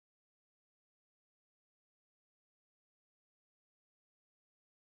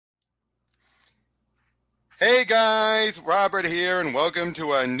Hey guys, Robert here, and welcome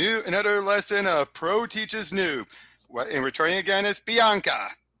to another lesson of Pro Teaches Noob. And returning again is Bianca.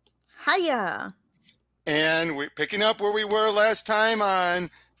 Hiya. And we're picking up where we were last time on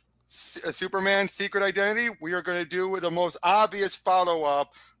Superman's Secret Identity. We are going to do the most obvious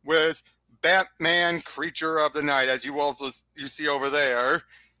follow-up with Batman Creature of the Night, as you see over there.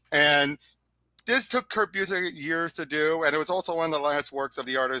 And this took Kurt Busiek years to do, and it was also one of the last works of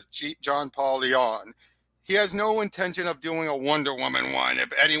the artist John Paul Leon. He has no intention of doing a Wonder Woman one,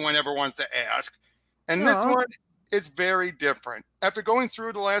 if anyone ever wants to ask. And this one is very different. After going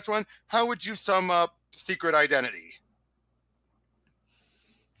through the last one, how would you sum up Secret Identity?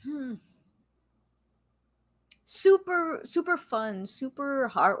 Super fun,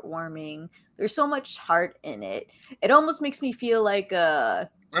 super heartwarming. There's so much heart in it. It almost makes me feel like I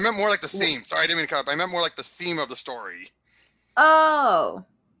meant more like the theme. Sorry, I didn't mean to cut up. I meant more like the theme of the story. Oh.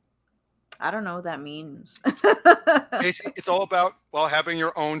 I don't know what that means. It's all about, well, having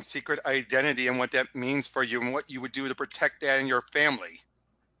your own secret identity and what that means for you and what you would do to protect that in your family.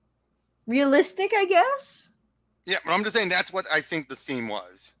 Realistic, I guess? Yeah, but I'm just saying that's what I think the theme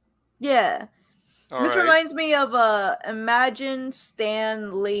was. Yeah. This reminds me of a Imagine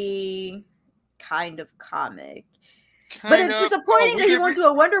Stan Lee kind of comic. But it's disappointing that you won't do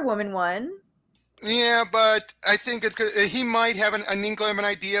a Wonder Woman one. Yeah, but I think he might have an inkling of an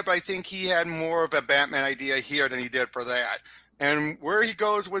idea, but I think he had more of a Batman idea here than he did for that. And where he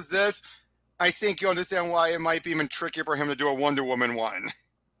goes with this, I think you understand why it might be even trickier for him to do a Wonder Woman one.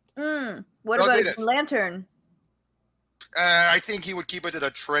 What about Lantern? I think he would keep it to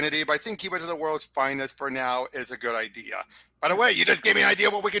the Trinity, but I think keep it to the world's finest for now is a good idea. By the way, you just gave me an idea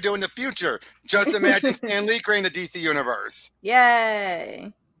of what we could do in the future. Just imagine Stan Lee creating the DC universe.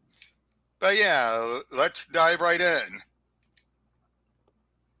 Yay. But yeah, let's dive right in.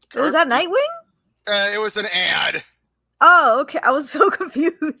 Was that Nightwing? It was an ad. Oh, okay. I was so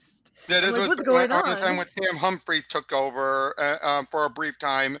confused. Yeah, this was what's going on? The time when Sam Humphries took over for a brief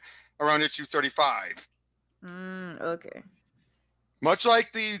time around issue 35. Okay. Much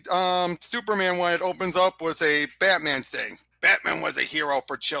like the Superman one, it opens up with a Batman thing. Batman was a hero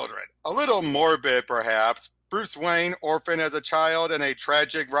for children. A little morbid, perhaps. Bruce Wayne, orphaned as a child in a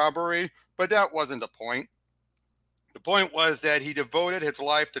tragic robbery, but that wasn't the point. The point was that he devoted his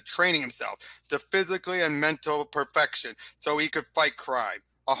life to training himself to physically and mental perfection so he could fight crime.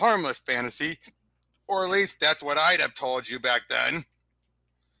 A harmless fantasy, or at least that's what I'd have told you back then.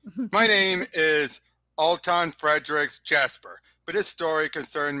 My name is Alton Fredericks Jasper, but this story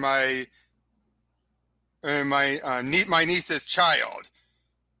concerned my niece's child.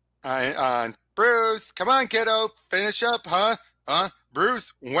 Bruce, come on, kiddo, finish up, huh?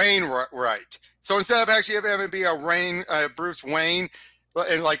 Bruce Wainwright. So instead of actually having it be a Bruce Wayne,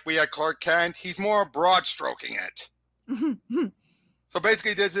 and like we had Clark Kent, he's more broad stroking it. So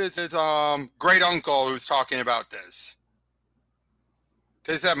basically, this is his great uncle who's talking about this.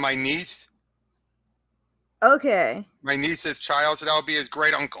 Is that my niece? Okay. My niece's child, so that would be his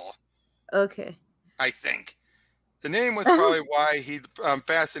great uncle. Okay. I think. The name was probably why he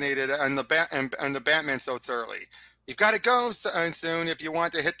fascinated on the Batman so early. You've got to go soon if you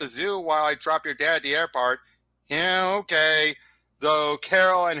want to hit the zoo while I drop your dad at the airport. Yeah, okay. Though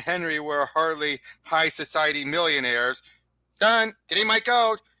Carol and Henry were hardly high society millionaires. Done. Getting my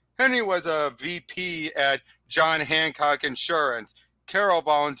coat. Henry was a VP at John Hancock Insurance. Carol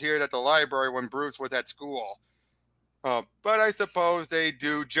volunteered at the library when Bruce was at school. But I suppose they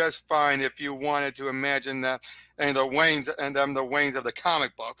do just fine if you wanted to imagine that and the Waynes of the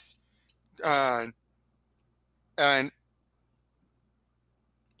comic books. And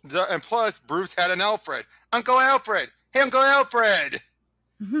plus, Bruce had an Alfred. Uncle Alfred! Hey, Uncle Alfred!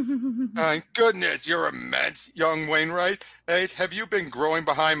 Goodness, you're immense, young Wainwright. Hey, have you been growing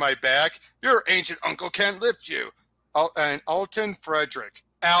behind my back? Your ancient uncle can't lift you. And Alton Frederick.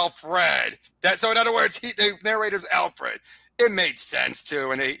 Alfred. So in other words, the narrator's Alfred. It made sense to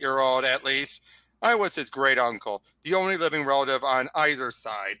an 8-year-old at least. I was his great uncle, the only living relative on either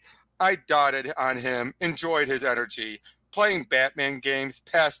side. I doted on him, enjoyed his energy, playing Batman games,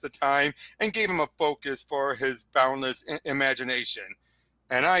 passed the time, and gave him a focus for his boundless imagination.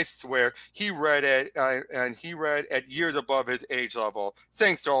 And I swear, he read at years above his age level,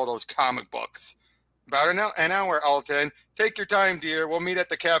 thanks to all those comic books. About an hour, Alton. Take your time, dear. We'll meet at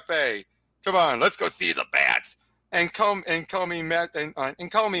the cafe. Come on, let's go see the bats. And call me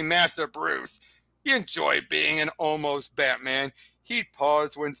Master Bruce. He enjoyed being an almost Batman. He'd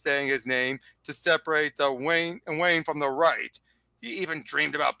pause when saying his name to separate the Wayne from the right. He even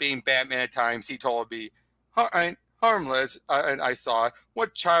dreamed about being Batman at times, he told me. Harmless, and I saw.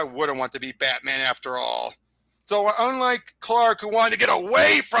 What child wouldn't want to be Batman after all? So unlike Clark, who wanted to get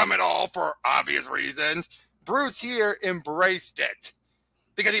away from it all for obvious reasons, Bruce here embraced it.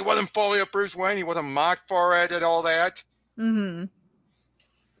 Because he wasn't fully a Bruce Wayne, he wasn't mocked for it and all that. Mm-hmm.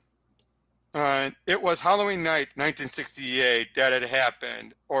 It was Halloween night, 1968, that had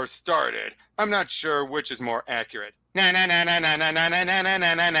happened or started. I'm not sure which is more accurate. Na na na na na na na na na na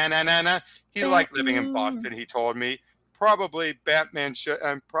na na na na na. He liked living in Boston. He told me probably Batman should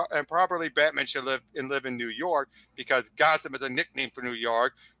Batman should live in New York because Gotham is a nickname for New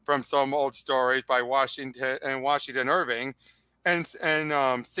York from some old stories by Washington Irving, and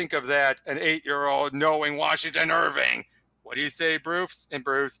think of that, an 8-year-old knowing Washington Irving. What do you say, Bruce? And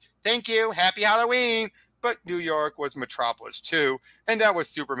Bruce, thank you, happy Halloween. But New York was Metropolis too, and that was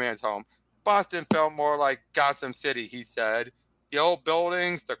Superman's home. Boston felt more like Gotham City, he said. The old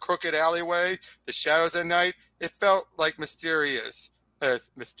buildings, the crooked alleyways, the shadows at night, it felt like mysterious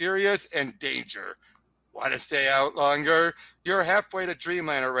and danger. Want to stay out longer? You're halfway to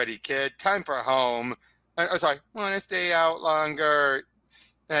dreamland already, kid. Time for home. Want to stay out longer?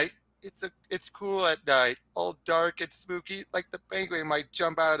 It's cool at night, all dark and spooky, like the penguin might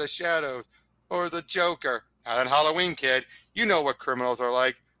jump out of the shadows, or the Joker. Not on Halloween, kid. You know what criminals are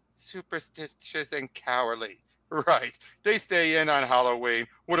like. Superstitious and cowardly. Right. They stay in on Halloween.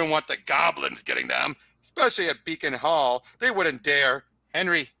 Wouldn't want the goblins getting them, especially at Beacon Hall. They wouldn't dare.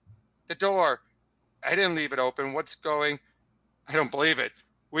 Henry, the door. I didn't leave it open. What's going? I don't believe it.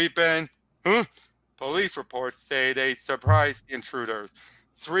 We've been... Huh? Police reports say they surprised the intruders.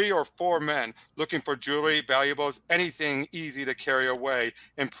 3 or 4 men looking for jewelry, valuables, anything easy to carry away,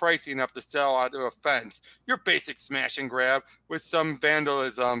 and pricing up to sell onto a fence. Your basic smash and grab with some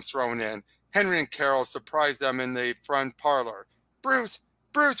vandalism thrown in. Henry and Carol surprised them in the front parlor. Bruce,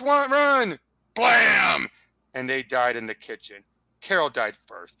 run! Blam! And they died in the kitchen. Carol died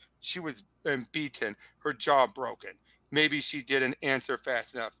first. She was beaten, her jaw broken. Maybe she didn't answer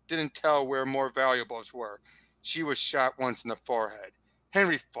fast enough, didn't tell where more valuables were. She was shot once in the forehead.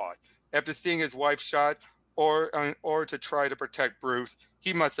 Henry fought. After seeing his wife shot, or to try to protect Bruce,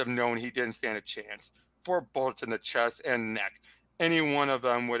 he must have known he didn't stand a chance. 4 bullets in the chest and neck. Any one of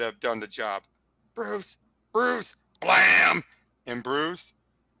them would have done the job. Bruce, blam! And Bruce?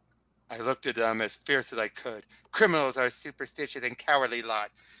 I looked at them as fierce as I could. Criminals are a superstitious and cowardly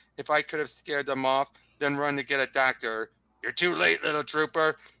lot. If I could have scared them off, then run to get a doctor. You're too late, little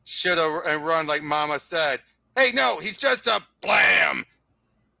trooper. Should have run like Mama said. Hey, no, he's just a blam!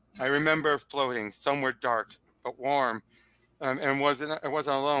 I remember floating somewhere dark but warm, and I wasn't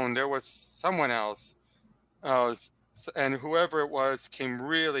alone. There was someone else, and whoever it was came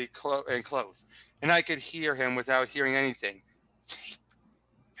really close, and I could hear him without hearing anything. Safe,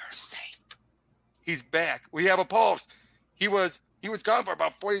 you're safe. He's back. We have a pulse. He was gone for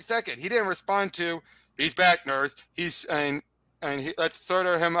about 40 seconds. He didn't respond to. He's back, nurse. Let's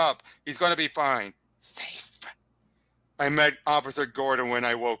sort him up. He's going to be fine. Safe. I met Officer Gordon when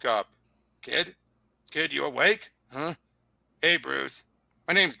I woke up. Kid, you awake? Huh? Hey, Bruce.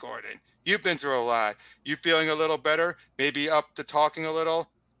 My name's Gordon. You've been through a lot. You feeling a little better? Maybe up to talking a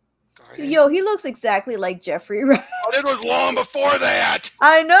little? Gordon? Yo, he looks exactly like Jeffrey Wright. Oh, it was long before that.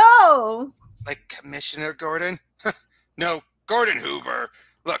 I know. Like Commissioner Gordon? No, Gordon Hoover.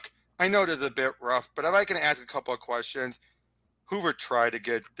 Look, I know this is a bit rough, but if I can ask a couple of questions. Hoover tried to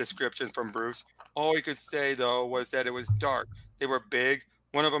get descriptions from Bruce. All he could say, though, was that it was dark. They were big.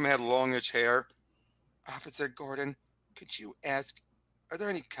 One of them had longish hair. Officer Gordon, could you ask, are there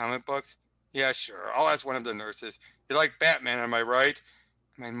any comic books? Yeah, sure. I'll ask one of the nurses. You like Batman, am I right?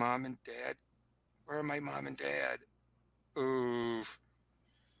 My mom and dad. Where are my mom and dad? Oof.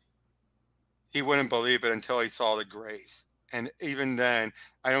 He wouldn't believe it until he saw the graves. And even then,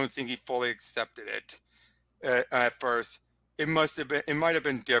 I don't think he fully accepted it at first. It might have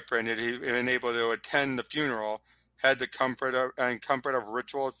been different if he'd been able to attend the funeral, had the comfort of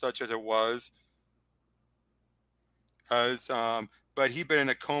rituals such as it was. But he'd been in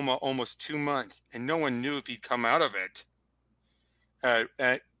a coma almost 2 months, and no one knew if he'd come out of it.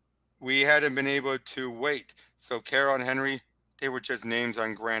 We hadn't been able to wait, so Carol and Henry, they were just names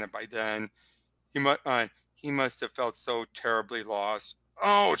on granite by then. He must have felt so terribly lost.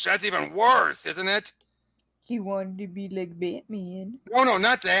 Oh, that's even worse, isn't it? He wanted to be like Batman. No,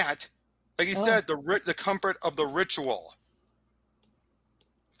 not that. Like you said, the comfort of the ritual.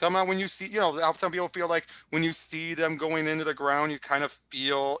 Somehow when you see, some people feel like when you see them going into the ground, you kind of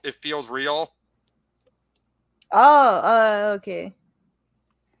feel, it feels real. Oh, okay.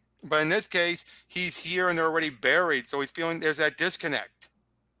 But in this case, he's here and they're already buried, so he's feeling there's that disconnect.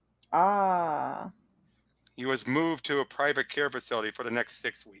 Ah. He was moved to a private care facility for the next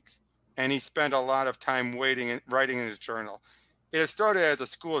 6 weeks. and he spent a lot of time waiting and writing in his journal. It had started as a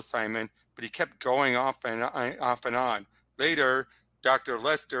school assignment, but he kept going off and on. Later, Dr.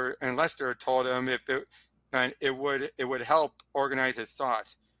 Lester told him it would help organize his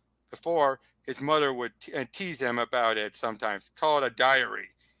thoughts. Before, his mother would tease him about it sometimes, call it a diary.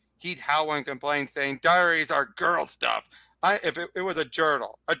 He'd howl and complain, saying, "Diaries are girl stuff. If it was a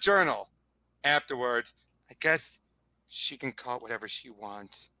journal, a journal." Afterwards, I guess she can call it whatever she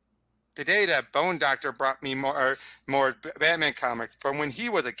wants. The day that Bone Doctor brought me more Batman comics from when he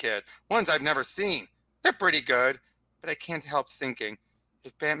was a kid, ones I've never seen. They're pretty good, but I can't help thinking,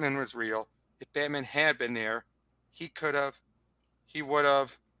 if Batman was real, if Batman had been there, he would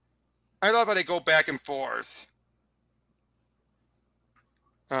have. I love how they go back and forth.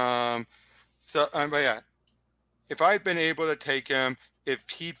 But yeah, if I'd been able to take him, if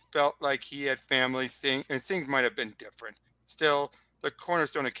he felt like he had family, things might have been different. Still, the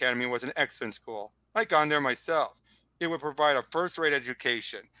Cornerstone Academy was an excellent school. I'd gone there myself. It would provide a first-rate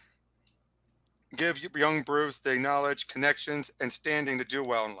education, give young Bruce the knowledge, connections, and standing to do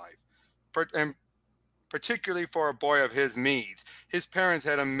well in life. And particularly for a boy of his means. His parents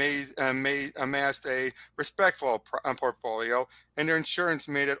had amassed a respectful portfolio, and their insurance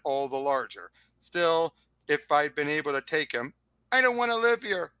made it all the larger. Still, if I'd been able to take him, "I don't want to live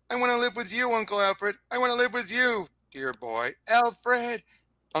here. I want to live with you, Uncle Alfred. I want to live with you, dear boy. Alfred."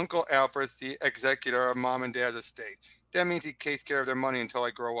 Uncle Alfred's the executor of Mom and Dad's estate. That means he takes care of their money until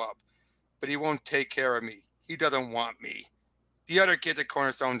I grow up. But he won't take care of me. He doesn't want me. The other kids at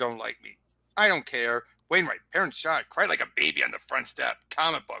Cornerstone don't like me. I don't care. Wainwright, parents shot, cried like a baby on the front step.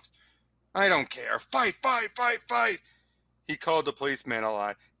 Comic books. I don't care. Fight, fight, fight, fight. He called the policeman a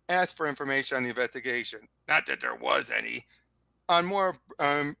lot, asked for information on the investigation. Not that there was any. And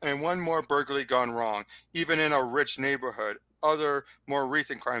one more burglary gone wrong, even in a rich neighborhood. Other, more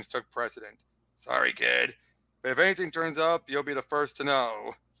recent crimes took precedent. Sorry, kid. But if anything turns up, you'll be the first to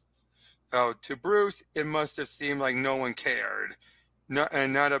know. Oh, to Bruce, it must have seemed like no one cared. Not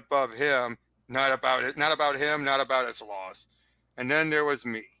above him. Not about him, not about his loss. And then there was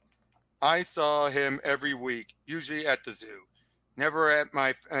me. I saw him every week, usually at the zoo. Never at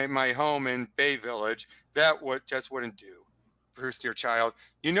my home in Bay Village. That just wouldn't do. Bruce, dear child,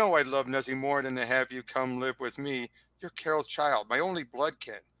 you know I'd love nothing more than to have you come live with me. You're Carol's child, my only blood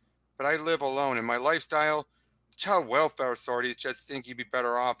kin. But I live alone, and my lifestyle, child welfare authorities just think you'd be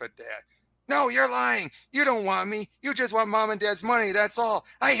better off at that. No, you're lying. You don't want me. You just want Mom and Dad's money. That's all.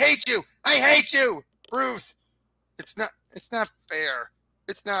 I hate you. I hate you. Bruce, it's not fair.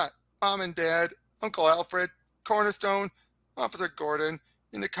 It's not. Mom and Dad, Uncle Alfred, Cornerstone, Officer Gordon.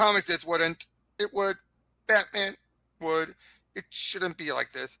 In the comics, it wouldn't. It would. Batman would. It shouldn't be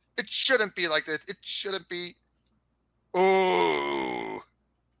like this. It shouldn't be like this. It shouldn't be. Ooh.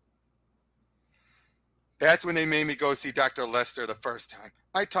 That's when they made me go see Dr. Lester the first time.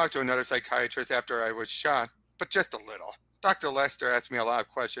 I talked to another psychiatrist after I was shot, but just a little. Dr. Lester asked me a lot of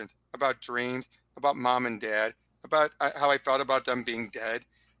questions about dreams, about Mom and Dad, about how I felt about them being dead.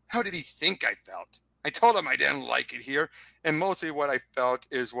 How did he think I felt? I told him I didn't like it here, and mostly what I felt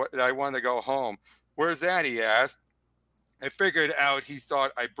is that I wanted to go home. "Where's that?" he asked. I figured out he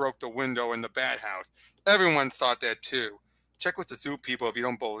thought I broke the window in the bat house. Everyone thought that too. Check with the zoo people if you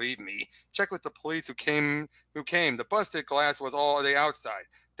don't believe me. Check with the police who came. The busted glass was all on the outside.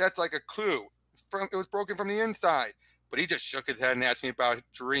 That's like a clue. It was broken from the inside. But he just shook his head and asked me about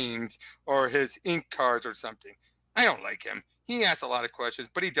dreams or his ink cards or something. I don't like him. He asks a lot of questions,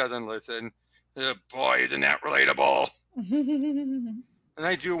 but he doesn't listen. Boy, isn't that relatable? And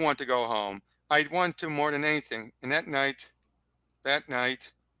I do want to go home. I want to more than anything. And that night,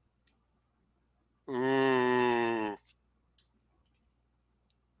 ooh.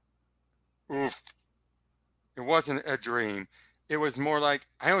 Oof. It wasn't a dream. It was more like,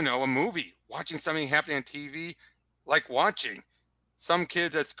 I don't know, a movie. Watching something happening on TV, like watching. Some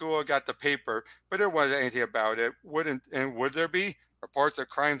kids at school got the paper, but there wasn't anything about it. Would there be reports of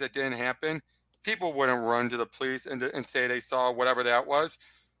crimes that didn't happen? People wouldn't run to the police and say they saw whatever that was.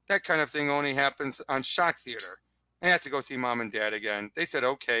 That kind of thing only happens on shock theater. I had to go see Mom and Dad again. They said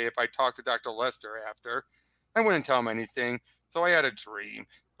okay if I talked to Dr. Lester after. I wouldn't tell him anything, so I had a dream.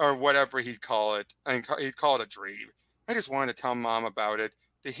 Or whatever he'd call it. He'd call it a dream. I just wanted to tell Mom about it,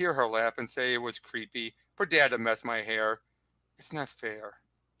 to hear her laugh and say it was creepy, for Dad to mess my hair. It's not fair,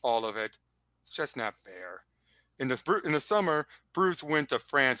 all of it. It's just not fair. In the summer, Bruce went to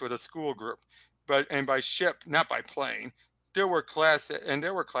France with a school group, and by ship, not by plane. There were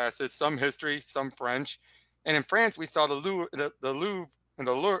classes, some history, some French. And in France, we saw the Louvre,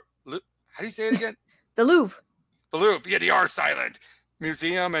 how do you say it again? The Louvre. The Louvre, yeah, the R silent.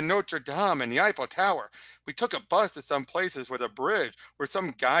 Museum and Notre Dame and the Eiffel Tower. We took a bus to some places with a bridge where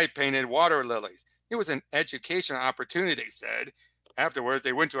some guy painted water lilies. It was an educational opportunity, they said. Afterwards,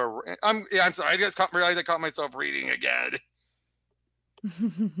 they went to a... I'm sorry, I just realized I caught myself reading again.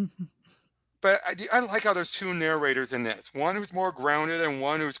 But I like how there's two narrators in this. One who's more grounded and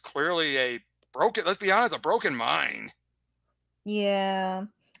one who's clearly let's be honest, a broken mind. Yeah.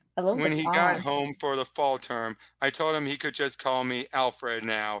 I love When he got home for the fall term, I told him he could just call me Alfred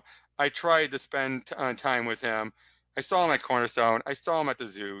now. I tried to spend time with him. I saw him at Cornerstone. I saw him at the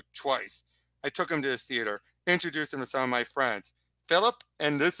zoo twice. I took him to the theater, introduced him to some of my friends. Philip,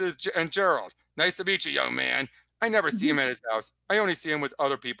 and this is Gerald. Nice to meet you, young man. I never see him at his house. I only see him with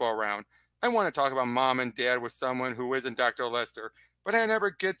other people around. I want to talk about mom and dad with someone who isn't Dr. Lester, but I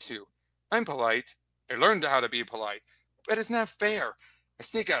never get to. I'm polite. I learned how to be polite, but it's not fair. I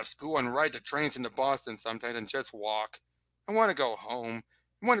sneak out of school and ride the trains into Boston sometimes and just walk. I want to go home.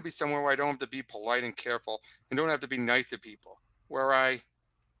 I want to be somewhere where I don't have to be polite and careful and don't have to be nice to people. Where I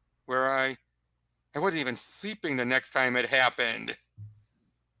wasn't even sleeping the next time it happened.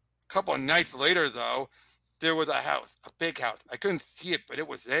 A couple of nights later, though, there was a house, a big house. I couldn't see it, but it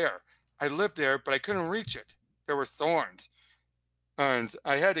was there. I lived there, but I couldn't reach it. There were thorns. And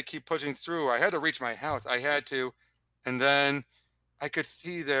I had to keep pushing through. I had to reach my house. I had to. And then I could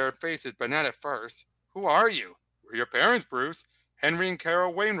see their faces, but not at first. Who are you? We're your parents, Bruce. Henry and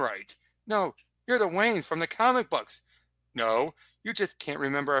Carol Wainwright. No, you're the Waynes from the comic books. No, you just can't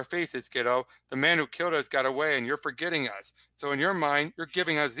remember our faces, kiddo. The man who killed us got away and you're forgetting us. So in your mind, you're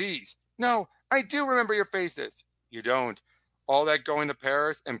giving us these. No, I do remember your faces. You don't. All that going to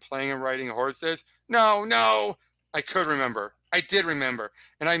Paris and playing and riding horses? No. I could remember. I did remember.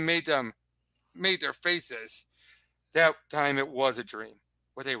 And I made their faces. That time it was a dream.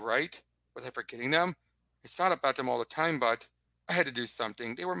 Were they right? Was I forgetting them? I thought about them all the time, but I had to do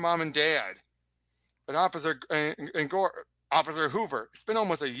something. They were mom and dad. But Officer Hoover, it's been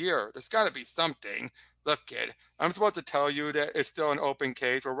almost a year. There's got to be something. Look, kid, I'm supposed to tell you that it's still an open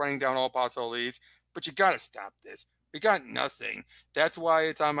case. We're running down all possible leads, but you got to stop this. We got nothing. That's why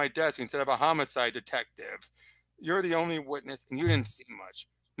it's on my desk instead of a homicide detective. You're the only witness, and you didn't see much.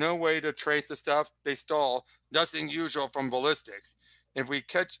 No way to trace the stuff they stole. Nothing usual from ballistics. If we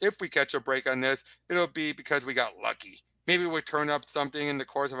catch a break on this, it'll be because we got lucky. Maybe we'll turn up something in the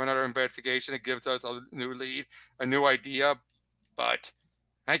course of another investigation. It gives us a new lead, a new idea. But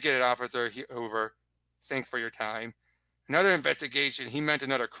I get it, Officer Hoover. Thanks for your time. Another investigation, he meant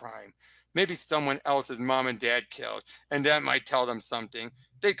another crime. Maybe someone else's mom and dad killed, and that might tell them something.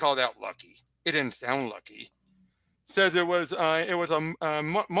 They called out lucky. It didn't sound lucky. Says it was a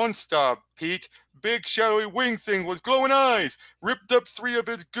monster, Pete. Big shadowy wing thing with glowing eyes. Ripped up 3 of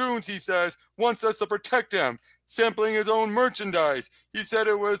his goons, he says. Wants us to protect him. Sampling his own merchandise. He said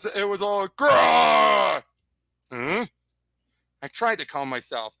it was all grrrr. I tried to calm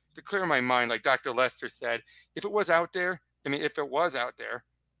myself, to clear my mind, like Dr. Lester said. If it was out there,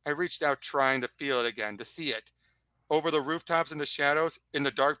 I reached out trying to feel it again, to see it. Over the rooftops in the shadows, in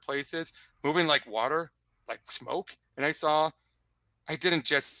the dark places, moving like water, like smoke. And I didn't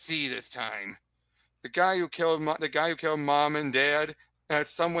just see this time. The guy who killed mom and dad,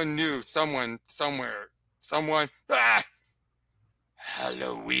 someone knew, someone, somewhere, someone.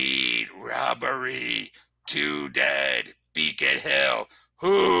 Halloween robbery, 2 dead, Beacon Hill.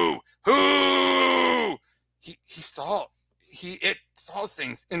 Who? It saw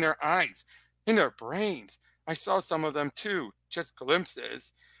things in their eyes, in their brains. I saw some of them too, just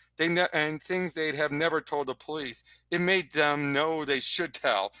glimpses. And things they'd have never told the police. It made them know they should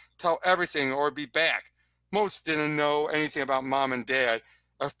tell everything or be back. Most didn't know anything about mom and dad.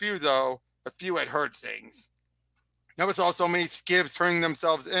 A few had heard things. There was also many skivs turning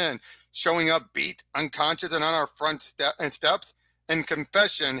themselves in, showing up beat, unconscious, and on our front steps, and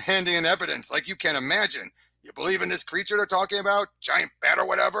confession, handing in evidence like you can't imagine. You believe in this creature they're talking about? Giant bat or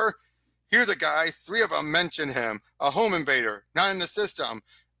whatever? Here's a guy, 3 of them mention him, a home invader, not in the system.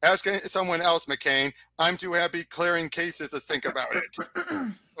 Ask someone else, McCain. I'm too happy clearing cases to think about it.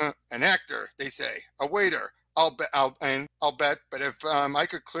 An actor, they say. A waiter. I'll bet. But if I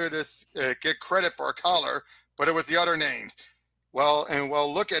could clear this, get credit for a collar, but it was the other names. We'll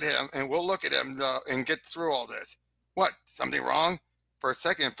look at him and get through all this. What? Something wrong? For a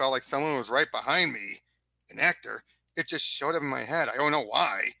second, it felt like someone was right behind me. An actor. It just showed up in my head. I don't know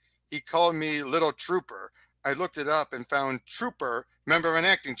why. He called me Little Trooper. I looked it up and found trooper, member of an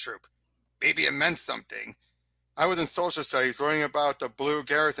acting troupe. Maybe it meant something. I was in social studies learning about the Blue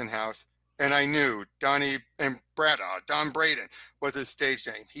Garrison House, and I knew Don Braden was his stage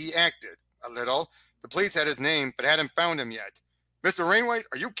name. He acted a little. The police had his name, but hadn't found him yet. Mr. Wainwright,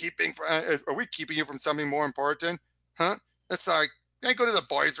 are we keeping you from something more important? Huh? It's like, can I go to the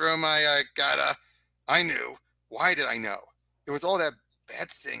boys' room? I knew. Why did I know? It was all that bad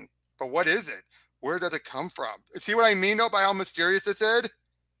thing. But what is it? Where does it come from? See what I mean, though, by how mysterious it is?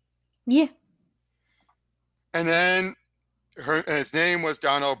 Yeah. And then his name was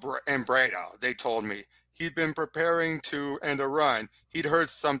Donald Brado, they told me. He'd been preparing to end a run. He'd heard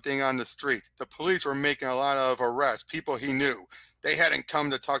something on the street. The police were making a lot of arrests, people he knew. They hadn't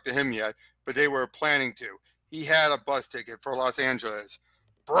come to talk to him yet, but they were planning to. He had a bus ticket for Los Angeles.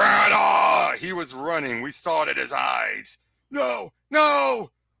 Brado! He was running. We saw it in his eyes. No! No!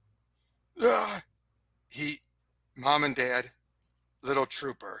 Mom and Dad, little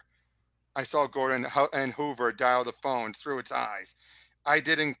trooper. I saw Gordon and Hoover dial the phone through its eyes. I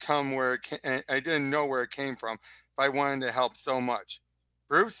didn't know where it came from, but I wanted to help so much.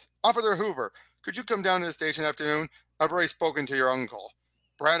 Bruce, Officer Hoover, could you come down to the station afternoon? I've already spoken to your uncle.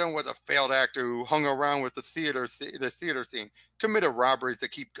 Braden was a failed actor who hung around with the theater scene, committed robberies to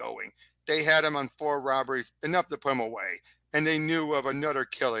keep going. They had him on 4 robberies, enough to put him away, and they knew of another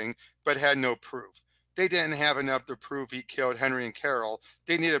killing, but had no proof. They didn't have enough to prove he killed Henry and Carol.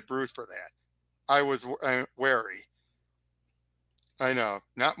 They needed Bruce for that. I was wary. I know.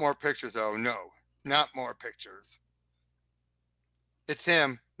 Not more pictures, though. No, not more pictures. It's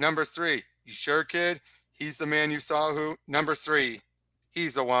him, number 3. You sure, kid? He's the man you saw who? Number 3.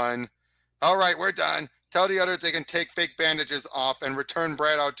 He's the one. All right, we're done. Tell the others they can take fake bandages off and return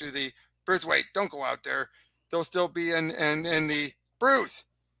Brad out to the... Bruce, wait, don't go out there. They'll still be in the... Bruce!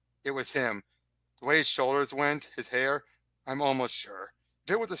 It was him. The way his shoulders went, his hair, I'm almost sure.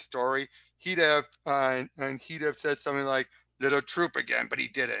 If it was a story, he'd have said something like, little troop again, but he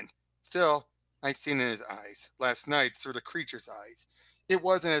didn't. Still, I'd seen in his eyes, last night, through the creature's eyes. It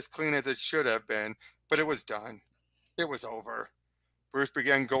wasn't as clean as it should have been, but it was done. It was over. Bruce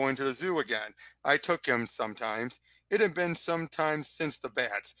began going to the zoo again. I took him sometimes. It had been some time since the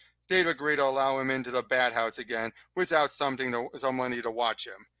bats. They'd agreed to allow him into the bat house again without somebody to watch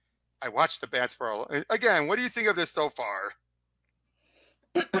him. I watched the bats again, what do you think of this so far?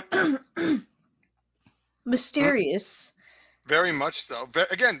 Mysterious. Very much so.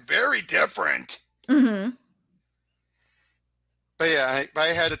 Again, very different. Mm-hmm. But yeah, I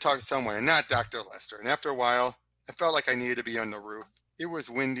had to talk to someone, and not Dr. Lester. And after a while, I felt like I needed to be on the roof. It was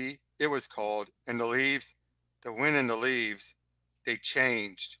windy, it was cold, and the wind and the leaves, they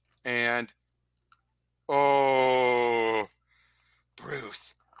changed. And, oh,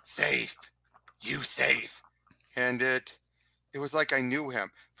 Bruce, safe, you safe. And it was like I knew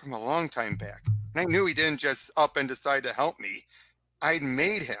him from a long time back. And I knew he didn't just up and decide to help me. I'd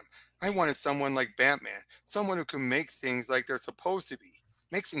made him. I wanted someone like Batman, someone who can make things like they're supposed to be,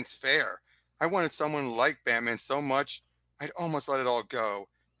 make things fair. I wanted someone like Batman so much, I'd almost let it all go.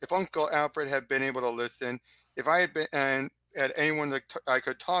 If Uncle Alfred had been able to listen, if I had been and had anyone that I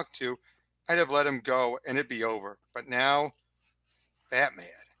could talk to, I'd have let him go and it'd be over. But now, Batman,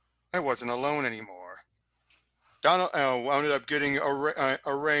 I wasn't alone anymore. Donald wound up getting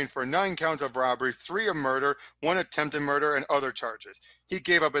arraigned for 9 counts of robbery, 3 of murder, 1 attempted murder, and other charges. He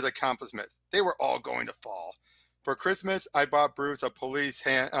gave up his accomplishments. They were all going to fall. For Christmas, I bought Bruce a police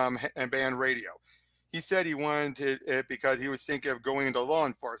band radio. He said he wanted it because he was thinking of going into law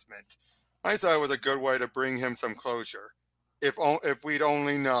enforcement. I thought it was a good way to bring him some closure. If we'd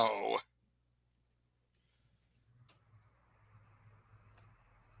only know.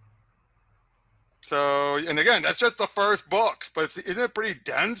 So, and again, that's just the first book, but isn't it pretty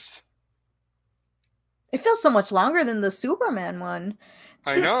dense? It feels so much longer than the Superman one.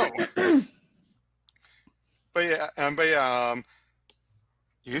 I know. But yeah,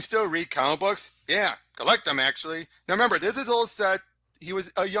 you still read comic books? Yeah, collect them, actually. Now remember, this is all set. He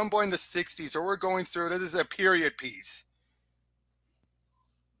was a young boy in the 60s, so we're going through, this is a period piece.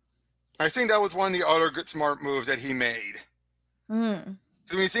 I think that was one of the other good smart moves that he made. Hmm.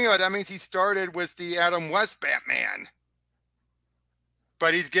 Because when you think about it, that means he started with the Adam West Batman.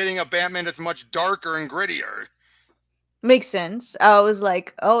 But he's getting a Batman that's much darker and grittier. Makes sense. I was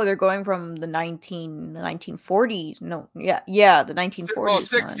like, oh, they're going from the 1940s. No, yeah, the 1940s. Well,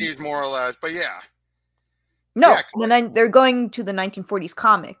 60s more or less, but yeah. No, yeah, they're going to the 1940s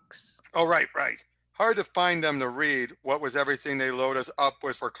comics. Oh, right. Hard to find them to read. What was everything they load us up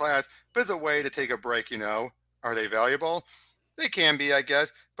with for class? But it's a way to take a break, you know. Are they valuable? They can be, I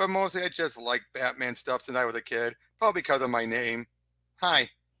guess, but mostly I just like Batman stuff since I was a kid, probably because of my name. Hi,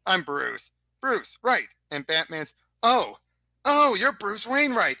 I'm Bruce. Bruce, right. And Batman's, oh, you're Bruce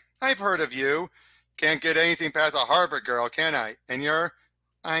Wainwright. I've heard of you. Can't get anything past a Harvard girl, can I? And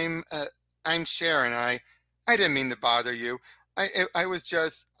I'm Sharon. I didn't mean to bother you. I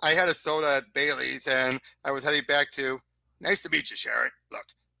had a soda at Bailey's, and I was heading back to. Nice to meet you, Sharon. Look,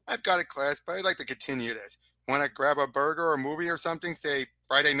 I've got a class, but I'd like to continue this. Want to grab a burger or movie or something? Say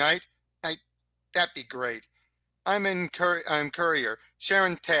Friday night. That'd be great. I'm Courier.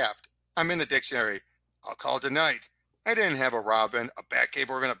 Sharon Taft. I'm in the dictionary. I'll call tonight. I didn't have a Robin, a Batcave,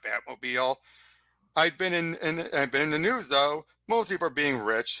 or even a Batmobile. I've been in the news though, mostly for being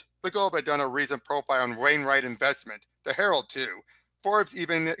rich. The Globe had done a recent profile on Wainwright investment. The Herald too. Forbes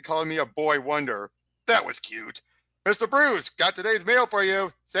even called me a boy wonder. That was cute. Mr. Bruce, got today's mail for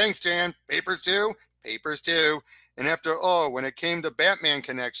you. Thanks, Jan. Papers too? Papers too. And after all, when it came to Batman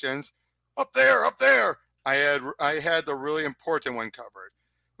connections, up there, I had the really important one covered.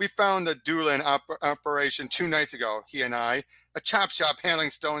 We found the Doolin operation 2 nights ago, he and I, a chop shop handling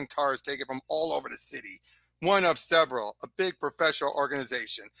stolen cars taken from all over the city. One of several, a big professional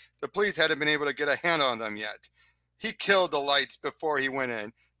organization. The police hadn't been able to get a handle on them yet. He killed the lights before he went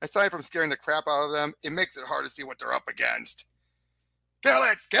in. Aside from scaring the crap out of them, it makes it hard to see what they're up against. Kill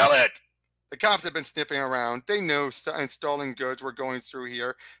it! Kill it! The cops had been sniffing around. They knew stolen goods were going through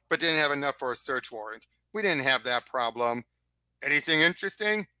here, but didn't have enough for a search warrant. We didn't have that problem. Anything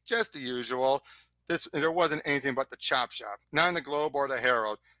interesting? Just the usual. There wasn't anything but the chop shop, not in the Globe or the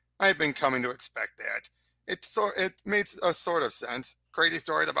Herald. I've been coming to expect that. It made a sort of sense. Crazy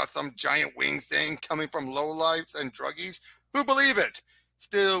stories about some giant wings thing coming from lowlifes and druggies. Who believe it?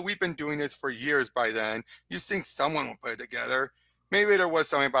 Still, we've been doing this for years by then. You think someone will put it together. Maybe there was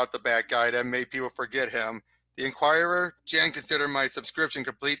something about the bad guy that made people forget him. The Inquirer? Jan considered my subscription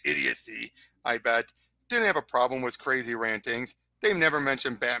complete idiocy, I bet. Didn't have a problem with crazy rantings. They've never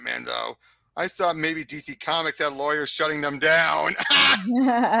mentioned Batman, though. I thought maybe DC Comics had lawyers shutting them down. Who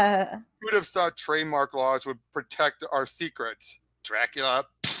would have thought trademark laws would protect our secrets? Dracula.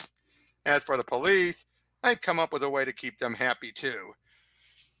 Pfft. As for the police, I'd come up with a way to keep them happy, too.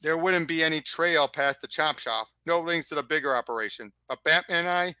 There wouldn't be any trail past the chop shop, no links to the bigger operation. But Batman and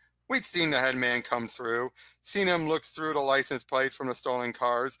I, we'd seen the head man come through, seen him look through the license plates from the stolen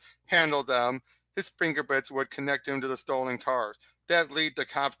cars, handle them. His fingerprints would connect him to the stolen cars. That'd lead the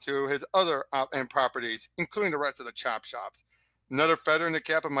cops to his other properties, including the rest of the chop shops. Another feather in the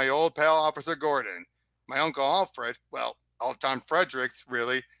cap of my old pal, Officer Gordon. My uncle Alfred, well, Alton Fredericks,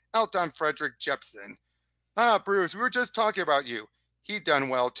 really, Alton Frederick Jepson. Ah, Bruce, we were just talking about you. He'd done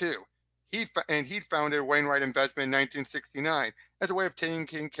well, too. He'd founded Wainwright Investment in 1969 as a way of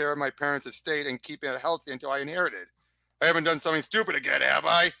taking care of my parents' estate and keeping it healthy until I inherited. I haven't done something stupid again, have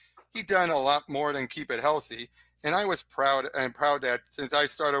I? He'd done a lot more than keep it healthy, and I was proud that since I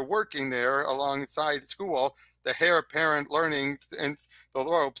started working there alongside school, the heir apparent learning and the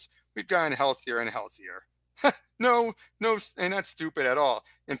ropes, we've gotten healthier and healthier. No, and not stupid at all.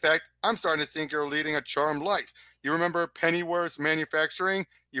 In fact, I'm starting to think you're leading a charmed life. You remember Pennyworth Manufacturing?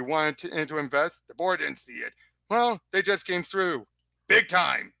 You wanted to invest? The board didn't see it. Well, they just came through. Big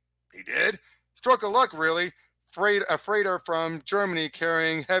time. They did? Stroke of luck, really. A freighter from Germany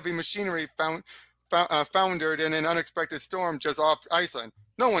carrying heavy machinery foundered in an unexpected storm just off Iceland.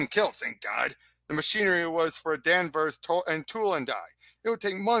 No one killed, thank God. The machinery was for Danvers and Tool and Die. It would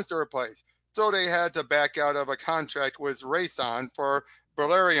take months to replace. So they had to back out of a contract with Rayson for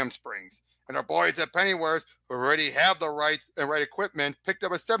beryllium springs. And our boys at Pennyworth, who already have the right equipment, picked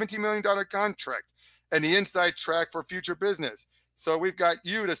up a $17 million contract and the inside track for future business. So we've got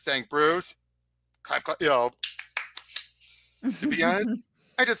you to thank, Bruce. Clap, clap, To be honest,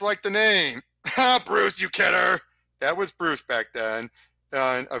 I just like the name. Bruce, you kidder. That was Bruce back then.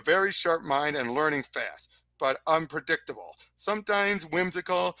 A very sharp mind and learning fast, but unpredictable. Sometimes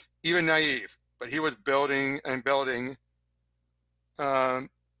whimsical, even naive. But he was building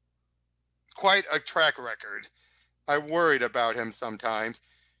quite a track record. I worried about him sometimes.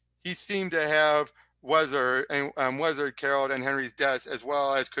 He seemed to have weathered Carol and Henry's deaths as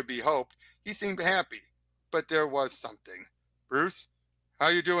well as could be hoped. He seemed happy, but there was something. Bruce, how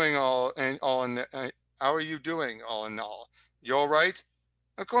are you doing all in all? You all right?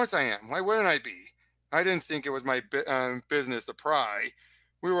 Of course I am. Why wouldn't I be? I didn't think it was my business to pry.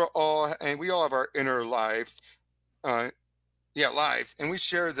 We all have our inner lives, lives, and we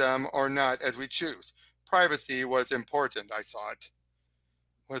share them or not as we choose. Privacy was important, I thought.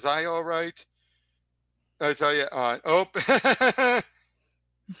 Was I all right? I tell you,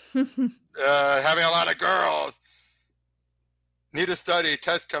 having a lot of girls. Need to study,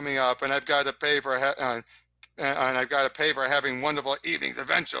 test coming up, and I've got to pay for having wonderful evenings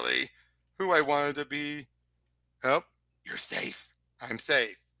eventually. Who I wanted to be. Oh, you're safe. I'm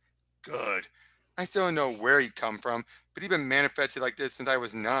safe. Good. I still don't know where he come from, but he's been manifested like this since I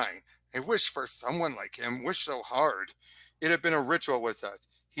was 9. I wish for someone like him, wish so hard. It had been a ritual with us.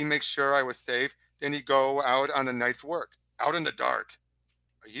 He'd make sure I was safe, then he'd go out on the night's work, out in the dark.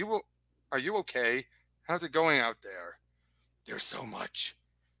 Are you okay? How's it going out there? There's so much.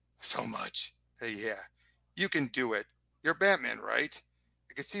 So much. Yeah, you can do it. You're Batman, right?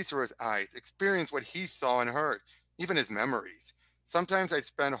 I could see through his eyes, experience what he saw and heard, even his memories. Sometimes I'd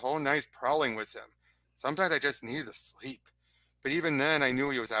spend whole nights prowling with him. Sometimes I just needed to sleep. But even then, I knew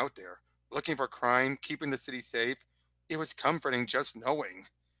he was out there, looking for crime, keeping the city safe. It was comforting just knowing.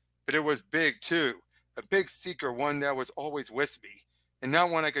 But it was big, too. A big secret, one that was always with me, and not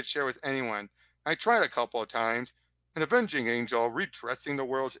one I could share with anyone. I tried a couple of times. An avenging angel, redressing the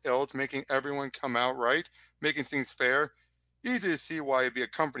world's ills, making everyone come out right, making things fair. Easy to see why it'd be a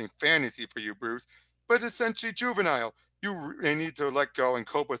comforting fantasy for you, Bruce, but essentially juvenile. You need to let go and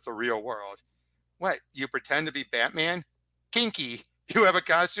cope with the real world. What, you pretend to be Batman? Kinky. You have a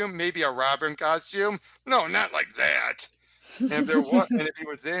costume? Maybe a Robin costume? No, not like that. And if he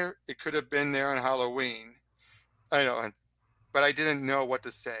was there, it could have been there on Halloween. I know, but I didn't know what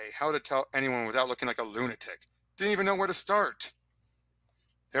to say, how to tell anyone without looking like a lunatic. Didn't even know where to start.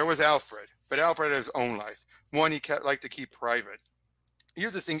 There was Alfred, but Alfred had his own life, one he liked to keep private. I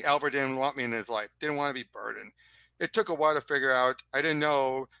used to think Alfred didn't want me in his life, didn't want to be burdened. It took a while to figure out. I didn't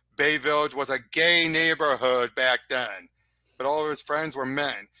know Bay Village was a gay neighborhood back then. But all of his friends were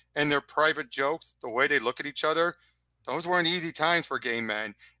men, and their private jokes, the way they look at each other, those weren't easy times for gay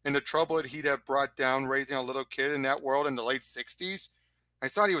men, and the trouble that he'd have brought down raising a little kid in that world in the late 60s. I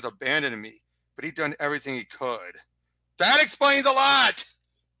thought he was abandoning me, but he'd done everything he could. That explains a lot!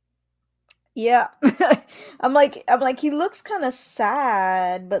 Yeah. I'm like, he looks kind of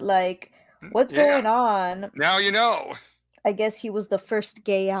sad, but like, what's going on? Now you know. I guess he was the first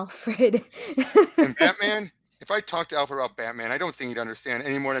gay Alfred. And Batman? If I talked to Alfred about Batman, I don't think he'd understand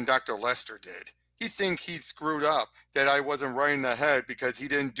any more than Dr. Lester did. He'd think he'd screwed up, that I wasn't right in the head because he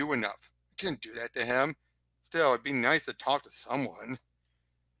didn't do enough. I couldn't do that to him. Still, it'd be nice to talk to someone.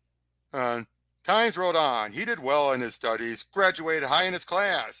 Times rolled on. He did well in his studies, graduated high in his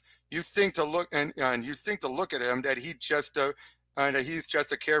class. You think to look at him that he's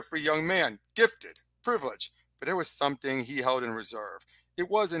just a carefree young man, gifted, privileged. But there was something he held in reserve. It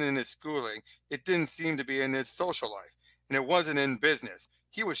wasn't in his schooling. It didn't seem to be in his social life, and it wasn't in business.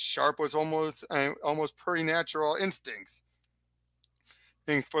 He was sharp with almost preternatural instincts.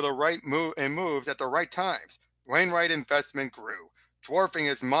 Things for the right move and moves at the right times. Wainwright investment grew, dwarfing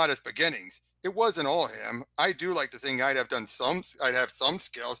his modest beginnings. It wasn't all him. I do like to think I'd have some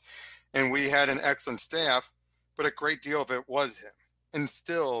skills, and we had an excellent staff, but a great deal of it was him. And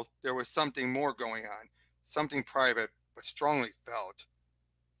still, there was something more going on, something private, but strongly felt.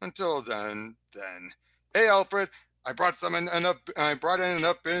 Until then. Hey, Alfred, I brought in enough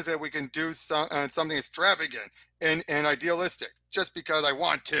business that we can do something extravagant and idealistic, just because I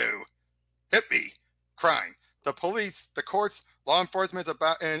want to. Hit me. Crime. The police, the courts, law enforcement,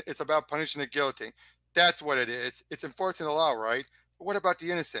 it's about punishing the guilty. That's what it is. It's enforcing the law, right? But what about the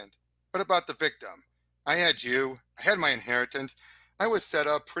innocent? What about the victim? I had you. I had my inheritance. I was set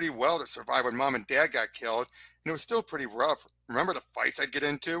up pretty well to survive when Mom and Dad got killed, and it was still pretty rough. Remember the fights I'd get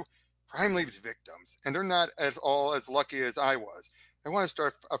into? Crime leaves victims, and they're not as lucky as I was. I want to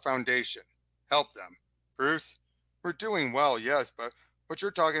start a foundation. Help them. Bruce, we're doing well, yes, but what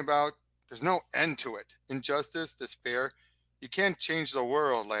you're talking about, there's no end to it. Injustice, despair. You can't change the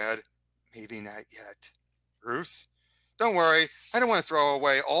world, lad. Maybe not yet. Bruce? Don't worry, I don't want to throw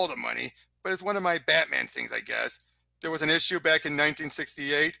away all the money, but it's one of my Batman things, I guess. There was an issue back in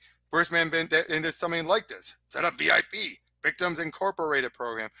 1968. Bruce Man into something like this. Set up VIP, Victims Incorporated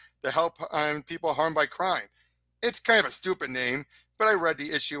program, to help people harmed by crime. It's kind of a stupid name, but I read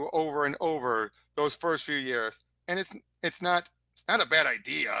the issue over and over those first few years, and it's not a bad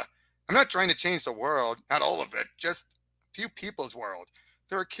idea. I'm not trying to change the world, not all of it, just a few people's world.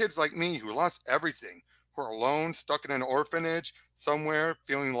 There are kids like me who lost everything, who are alone, stuck in an orphanage somewhere,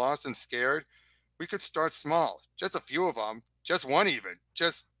 feeling lost and scared. We could start small, just a few of them, just one even,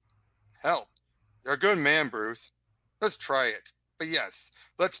 just help. You're a good man, Bruce. Let's try it. But yes,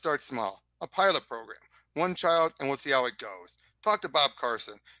 let's start small. A pilot program. One child, and we'll see how it goes. Talk to Bob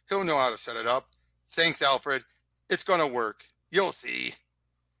Carson. He'll know how to set it up. Thanks, Alfred. It's going to work. You'll see.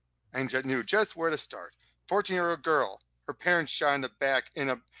 I knew just where to start. 14-year-old girl. Her parents shot in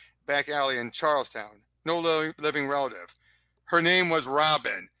a back alley in Charlestown. No living relative. Her name was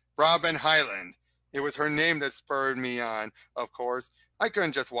Robin. Robin Highland. It was her name that spurred me on, of course. I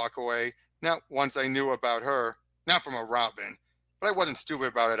couldn't just walk away. Not once I knew about her. Not from a Robin. But I wasn't stupid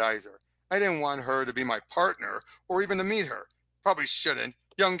about it either. I didn't want her to be my partner or even to meet her. Probably shouldn't,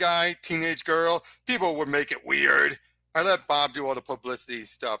 Young guy, teenage girl, people would make it weird. I let Bob do all the publicity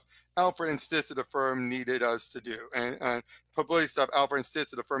stuff. Alfred insisted the firm needed us to do. And publicity stuff Alfred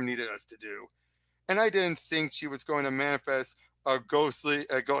insisted the firm needed us to do. And I didn't think she was going to manifest a ghostly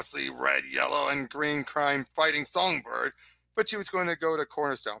red, yellow, and green crime fighting songbird, but she was going to go to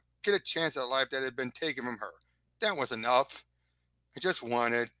Cornerstone, get a chance at life that had been taken from her. That was enough. I just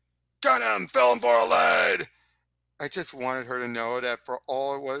wanted, got him, fill him for a lead. I just wanted her to know that for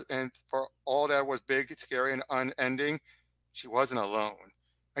all it was, and for all that was big, scary, and unending, she wasn't alone.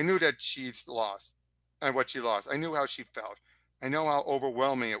 I knew that she'd lost, and what she lost. I knew how she felt. I know how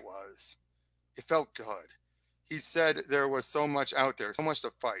overwhelming it was. It felt good. He said there was so much out there, so much to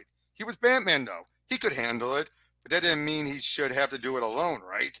fight. He was Batman, though. He could handle it, but that didn't mean he should have to do it alone,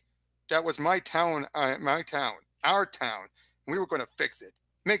 right? That was my town, our town, and we were going to fix it,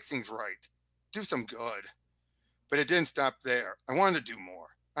 make things right, do some good. But it didn't stop there. I wanted to do more.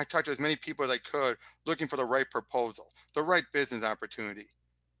 I talked to as many people as I could, looking for the right proposal, the right business opportunity.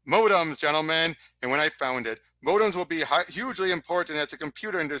 Modems, gentlemen, and when I found it, modems will be hugely important as the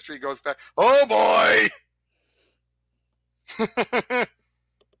computer industry goes fast. Oh boy!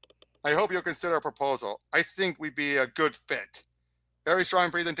 I hope you'll consider a proposal. I think we'd be a good fit. Very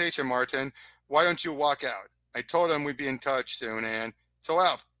strong presentation, Martin. Why don't you walk out? I told him we'd be in touch soon, and so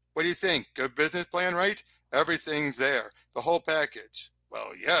Alf, what do you think? Good business plan, right? Everything's there, the whole package.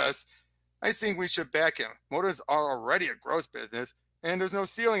 Well, yes. I think we should back him. Motors are already a gross business, and there's no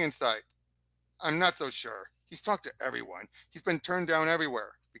ceiling in sight. I'm not so sure. He's talked to everyone. He's been turned down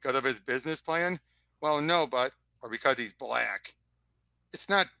everywhere. Because of his business plan? Well, no, or because he's black. It's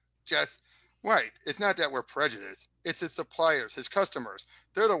not just, right, it's not that we're prejudiced. It's his suppliers, his customers.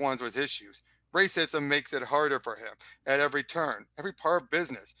 They're the ones with issues. Racism makes it harder for him at every turn, every part of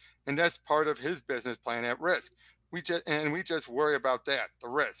business. And that's part of his business plan at risk. We just worry about that, the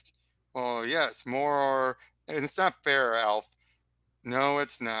risk. Well, yes, more, and it's not fair, Alf. No,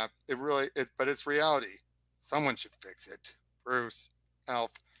 it's not. But it's reality. Someone should fix it. Bruce,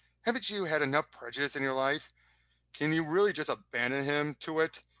 Alf, haven't you had enough prejudice in your life? Can you really just abandon him to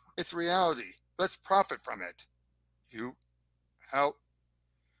it? It's reality. Let's profit from it. How?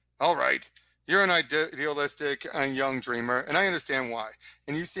 All right. You're an idealistic and young dreamer, and I understand why.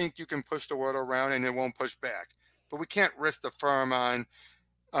 And you think you can push the world around and it won't push back. But we can't risk the firm on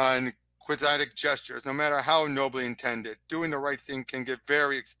quixotic gestures, no matter how nobly intended. Doing the right thing can get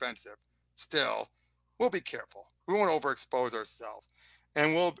very expensive. Still, we'll be careful. We won't overexpose ourselves.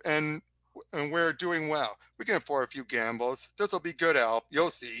 And we're doing well. We can afford a few gambles. This'll be good, Alf. You'll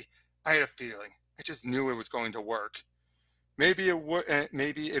see. I had a feeling. I just knew it was going to work. Maybe it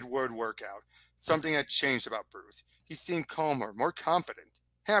would work out. Something had changed about Bruce. He seemed calmer, more confident,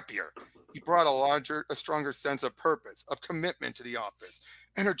 happier. He brought a stronger sense of purpose, of commitment to the office,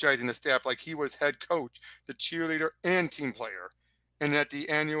 energizing the staff like he was head coach, the cheerleader, and team player. And at the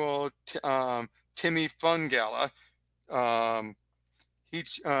annual Timmy Fun Gala,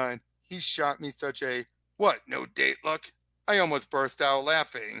 he shot me such a, what, no date look? I almost burst out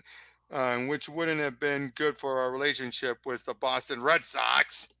laughing, which wouldn't have been good for our relationship with the Boston Red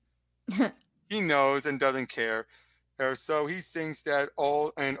Sox. He knows and doesn't care. So he thinks that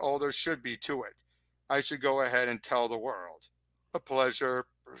all there should be to it. I should go ahead and tell the world. A pleasure,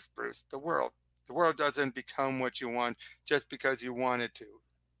 Bruce. The world doesn't become what you want just because you want it to.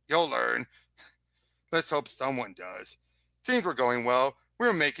 You'll learn. Let's hope someone does. Things were going well. We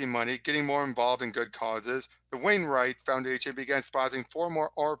were making money, getting more involved in good causes. The Wainwright Foundation began sponsoring 4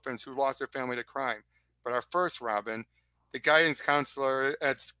 more orphans who lost their family to crime. But our first Robin, the guidance counselor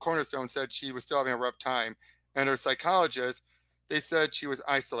at Cornerstone, said she was still having a rough time. And her psychologist, they said she was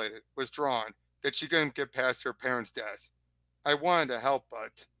isolated, withdrawn, that she couldn't get past her parents' death. I wanted to help,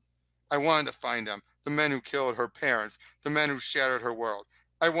 but I wanted to find them, the men who killed her parents, the men who shattered her world.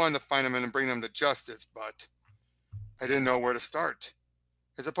 I wanted to find them and bring them to justice, but I didn't know where to start.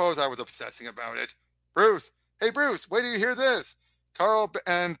 I suppose I was obsessing about it. Bruce, hey Bruce, wait till you hear this. Carl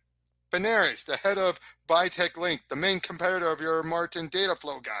and Benares, the head of Bitech Link, the main competitor of your Martin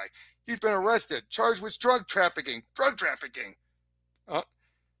Dataflow guy. He's been arrested, charged with drug trafficking.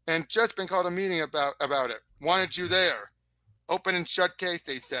 And just been called a meeting about it. Wanted you there. Open and shut case,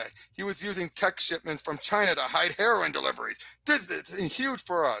 they said. He was using tech shipments from China to hide heroin deliveries. This is huge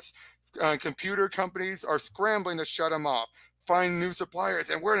for us. Computer companies are scrambling to shut him off, find new suppliers,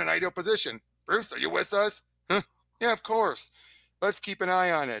 and we're in an ideal position. Bruce, are you with us? Huh? Yeah, of course. Let's keep an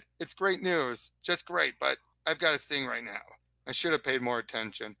eye on it. It's great news. Just great, but I've got a thing right now. I should have paid more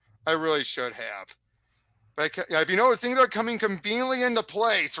attention. I really should have. But if you notice, things are coming conveniently into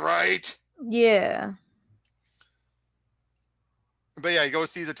place, right? Yeah. But yeah, you go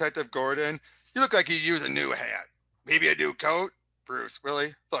see Detective Gordon. You look like you use a new hat. Maybe a new coat? Bruce, really?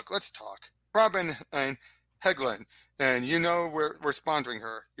 Look, let's talk. Robin and Heglin, and you know we're sponsoring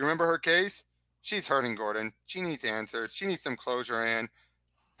her. You remember her case? She's hurting, Gordon. She needs answers. She needs some closure, and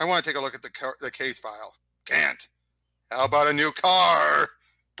I want to take a look at the case file. Can't. How about a new car?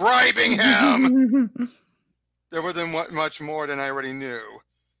 Bribing him! There wasn't much more than I already knew.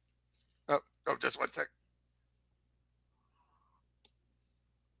 Oh, just one sec.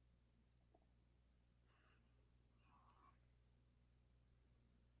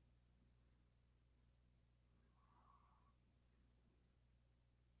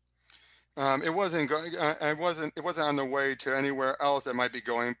 It wasn't going. It wasn't on the way to anywhere else it might be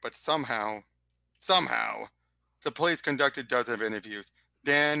going. But somehow, the police conducted dozens of interviews.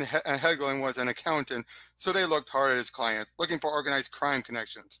 Dan Hegling was an accountant, so they looked hard at his clients, looking for organized crime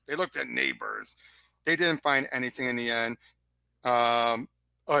connections. They looked at neighbors. They didn't find anything in the end. Oh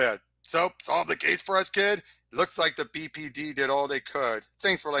yeah. So solve the case for us, kid. It looks like the BPD did all they could.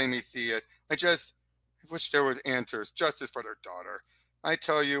 Thanks for letting me see it. I wish there was answers, justice for their daughter. I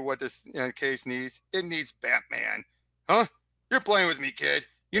tell you what this case needs. It needs Batman. Huh? You're playing with me, kid.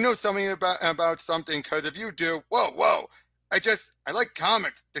 You know something about something, because if you do, whoa. I like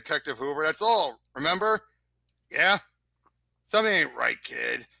comics, Detective Hoover, that's all. Remember? Yeah? Something ain't right,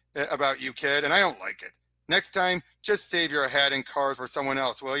 kid, about you, kid, and I don't like it. Next time, just save your hat and cars for someone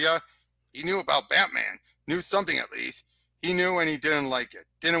else, will ya? He knew about Batman. Knew something, at least. He knew, and he didn't like it.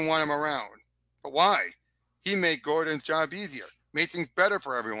 Didn't want him around. But why? He made Gordon's job easier. Made things better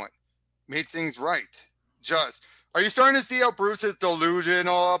for everyone. Made things right. Just. Are you starting to see how Bruce is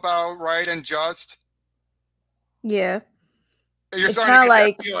delusional about right and just? Yeah. You're starting to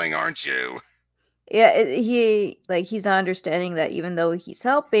get that feeling, aren't you? Yeah, he's understanding that even though he's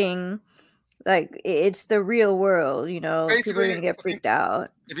helping, like, it's the real world, you know. Basically, people are gonna get freaked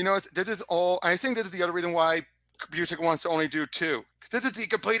out. If you know, this is all. I think this is the other reason why Busiek wants to only do 2. This is the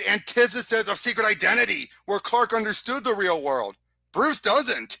complete antithesis of Secret Identity, where Clark understood the real world. Bruce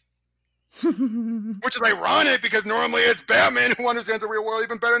doesn't. Which is ironic, because normally it's Batman who understands the real world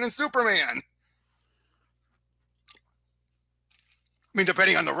even better than Superman. I mean,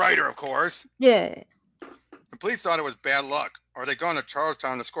 depending on the writer, of course. Yeah. The police thought it was bad luck, or they'd gone to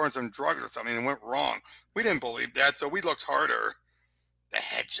Charlestown to score some drugs or something and went wrong. We didn't believe that, so we looked harder. The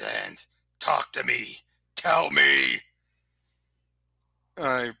Hedgelands. Talk to me. Tell me.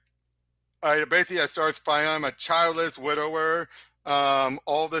 I started spying on him, a childless widower,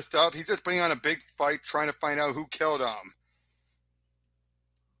 all this stuff. He's just putting on a big fight trying to find out who killed him.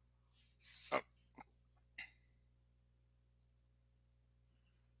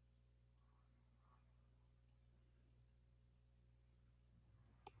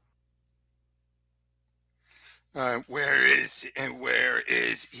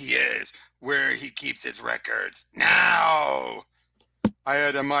 Where he keeps his records now. I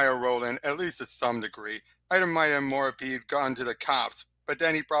admire Roland, at least to some degree. I'd admire him more if he'd gone to the cops, but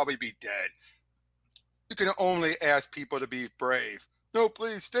then he'd probably be dead. You can only ask people to be brave. No,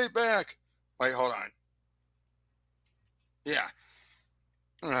 please, stay back. Wait, hold on. Yeah.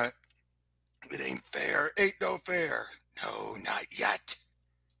 All right. It ain't fair. Ain't no fair. No, not yet.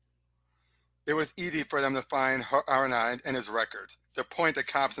 It was easy for them to find Arnold and his records, to point the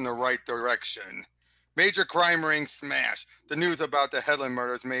cops in the right direction. Major crime ring smash. The news about the Headland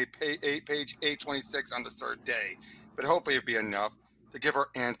murders made page 826 on the 3rd day. But hopefully it'd be enough to give her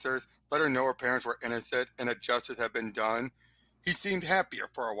answers, let her know her parents were innocent and that justice had been done. He seemed happier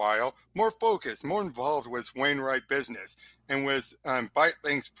for a while, more focused, more involved with Wainwright business. And with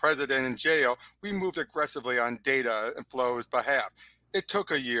Beitlink's president in jail, we moved aggressively on data and flow's behalf. It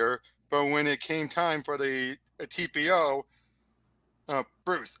took a year, but when it came time for the TPO,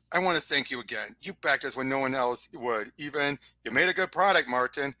 Bruce, I want to thank you again. You backed us when no one else would. Even you made a good product,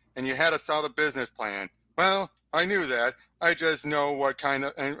 Martin, and you had a solid business plan. Well, I knew that. I just know what kind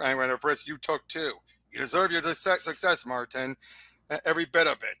of risk you took too. You deserve your success, Martin, every bit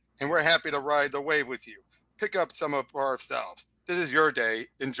of it. And we're happy to ride the wave with you. Pick up some of ourselves. This is your day.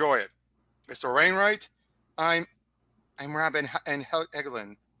 Enjoy it. Mr. Wainwright, I'm Robin and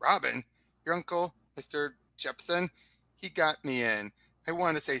Heglin. Robin, your uncle, Mr. Jepson, he got me in. I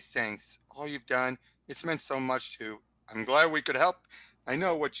want to say thanks. All you've done, it's meant so much to. I'm glad we could help. I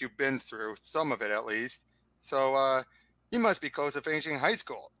know what you've been through, some of it at least. So, you must be close to finishing high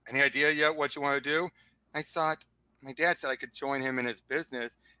school. Any idea yet what you want to do? I thought, my dad said I could join him in his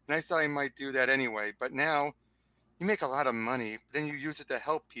business, and I thought I might do that anyway. But now, you make a lot of money, but then you use it to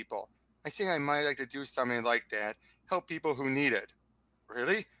help people. I think I might like to do something like that. Help people who need it.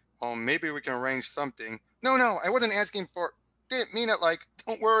 Really? Well, maybe we can arrange something. No, I wasn't asking for... Didn't mean it like,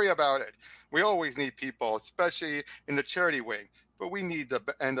 don't worry about it. We always need people, especially in the charity wing, but we need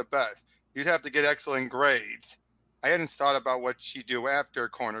the best. You'd have to get excellent grades. I hadn't thought about what she'd do after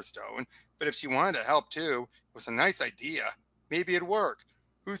Cornerstone, but if she wanted to help too, it was a nice idea. Maybe it'd work.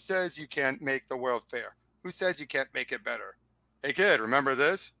 Who says you can't make the world fair? Who says you can't make it better? Hey kid, remember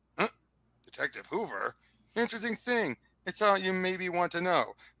this? Huh? Detective Hoover? Interesting thing. It's all you maybe want to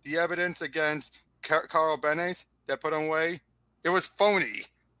know. The evidence against Carl Benes that put him away, it was phony.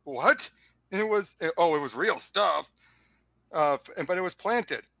 What? It was real stuff. But it was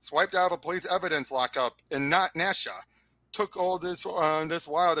planted, swiped out of police evidence lockup in Nasha. Took all this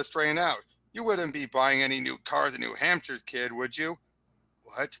while to strain out. You wouldn't be buying any new cars in New Hampshire, kid, would you?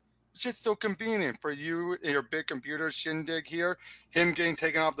 What? It's just so convenient for you and your big computer shindig here. Him getting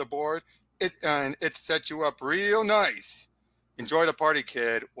taken off the board. It set you up real nice. Enjoy the party,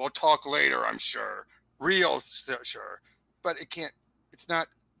 kid. We'll talk later, I'm sure. Real sure. But it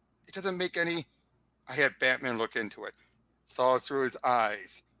doesn't make any. I had Batman look into it. Saw it through his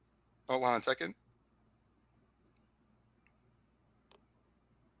eyes. Oh, hold on a second.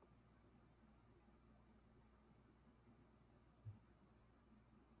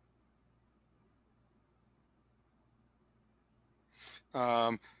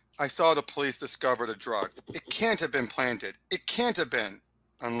 I saw the police discover the drug. It can't have been planted. It can't have been.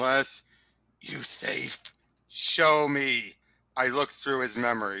 Unless you safe. Show me. I looked through his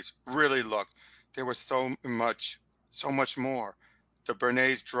memories. Really looked. There was so much more. The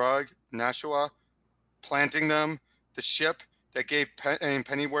Bernays drug, Nashua, planting them, the ship that gave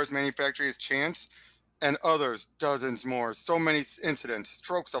Pennyworth Manufacturing his chance, and others, dozens more. So many incidents,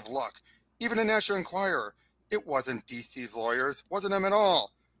 strokes of luck. Even the National Enquirer. It wasn't DC's lawyers. Wasn't them at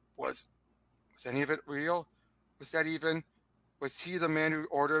all. Was any of it real? Was he the man who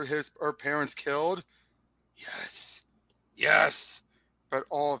ordered her parents killed? Yes. But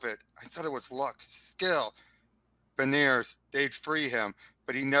all of it, I thought it was luck, skill. Beniers, they'd free him,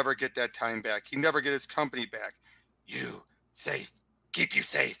 but he'd never get that time back. He'd never get his company back. You, safe. Keep you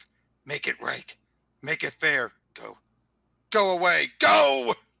safe. Make it right. Make it fair. Go away.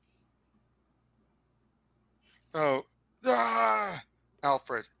 Go! Oh,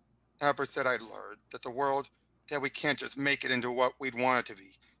 Alfred said I'd learned that we can't just make it into what we'd want it to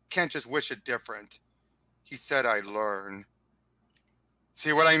be. Can't just wish it different. He said I'd learn.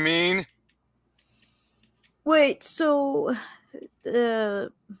 See what I mean? Wait, so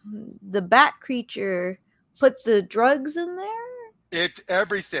the bat creature put the drugs in there? It's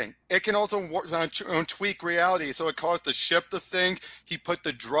everything. It can also tweak reality. So it caused the ship to sink. He put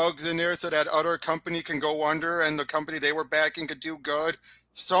the drugs in there so that other company can go under and the company they were backing could do good.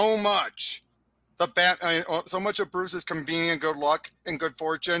 So much. So much of Bruce's convenient good luck and good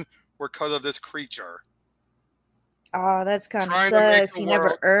fortune were because of this creature. Oh, that's kind of sucks. He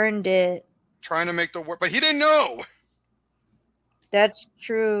never earned it. Trying to make the world, but he didn't know. That's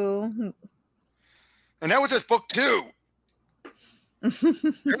true. And that was his book too.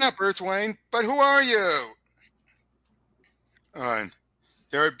 You're not Bruce Wayne, but who are you?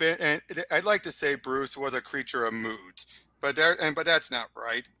 There had been, and I'd like to say Bruce was a creature of moods, but that's not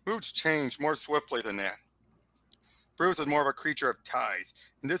right. Moods change more swiftly than that. Bruce was more of a creature of ties,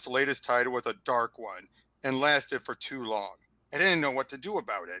 and this latest tie was a dark one, and lasted for too long. I didn't know what to do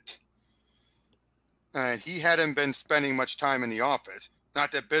about it. And he hadn't been spending much time in the office.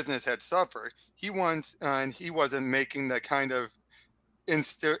 Not that business had suffered. He wasn't making the kind of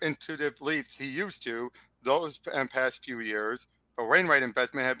intuitive leaps he used to those past few years, but Wainwright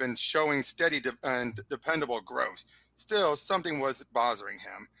investment had been showing steady and dependable growth. Still, something was bothering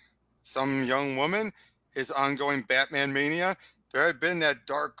him. Some young woman, his ongoing Batman mania. There had been that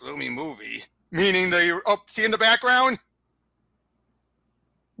dark, gloomy movie. Meaning see in the background?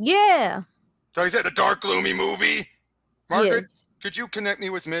 Yeah. So he said the dark, gloomy movie? Margaret, yes. Could you connect me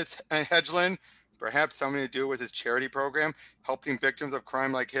with Miss Hedgeland? Perhaps something to do with his charity program, helping victims of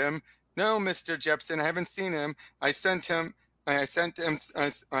crime like him? No, Mr. Jepson, I haven't seen him. I've sent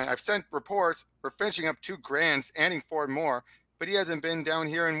reports. We're finishing up 2 grants, adding 4 more, but he hasn't been down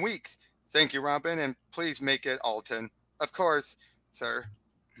here in weeks. Thank you, Robin, and please make it Alton. Of course, sir.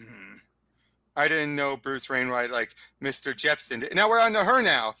 I didn't know Bruce Wainwright like Mr. Jepson did. Now we're on to her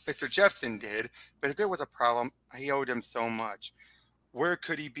now. Mr. Jepson did, but if there was a problem, I owed him so much. Where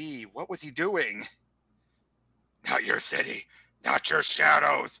could he be? What was he doing? Not your city, not your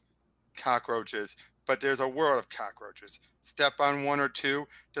shadows. Cockroaches, but there's a world of cockroaches. Step on 1 or 2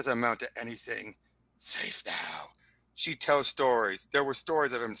 doesn't amount to anything. Safe now. She tells stories. There were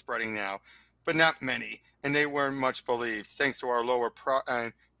stories of him spreading now, but not many, and they weren't much believed, thanks to our lower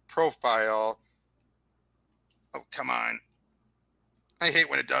profile. Oh, come on. I hate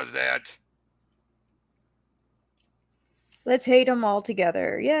when it does that. Let's hate them all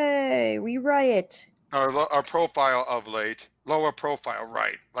together. Yay, we riot. Our profile of late. Lower profile,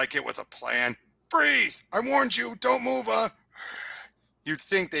 right. Like it was a plan. Freeze! I warned you, don't move, You'd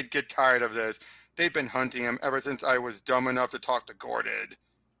think they'd get tired of this. They've been hunting him ever since I was dumb enough to talk to Gordon.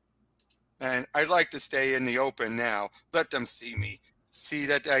 And I'd like to stay in the open now. Let them see me. See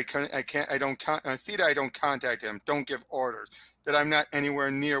that I don't contact him. Don't give orders. That I'm not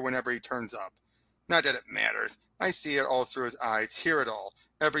anywhere near whenever he turns up. Not that it matters. I see it all through his eyes, hear it all.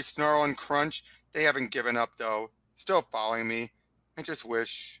 Every snarl and crunch. They haven't given up though. Still following me.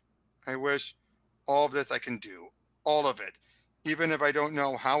 I wish all of this I can do. All of it. Even if I don't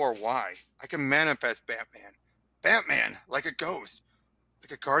know how or why. I can manifest Batman. Batman, like a ghost.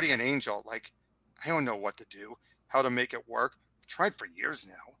 Like a guardian angel. Like, I don't know what to do. How to make it work. I've tried for years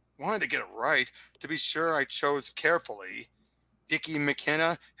now. Wanted to get it right. To be sure, I chose carefully. Dickie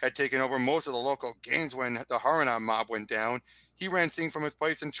McKenna had taken over most of the local gangs when the Harmon mob went down. He ran things from his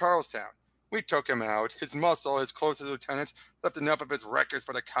place in Charlestown. We took him out. His muscle, his closest lieutenants, left enough of his records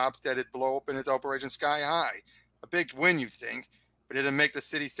for the cops that it'd blow open his Operation Sky High. A big win, you think, but did it make the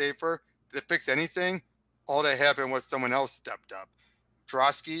city safer? Did it fix anything? All that happened was someone else stepped up.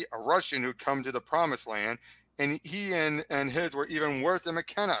 Trotsky, a Russian who'd come to the Promised Land, and he and his were even worse than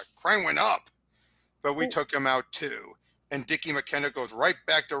McKenna. Crime went up. But we took him out too. And Dickie McKenna goes right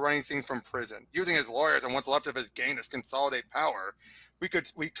back to running things from prison, using his lawyers and what's left of his gang to consolidate power. We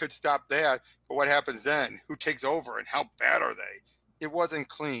could stop that, but what happens then? Who takes over and how bad are they? It wasn't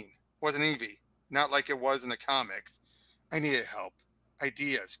clean, wasn't easy, not like it was in the comics. I needed help,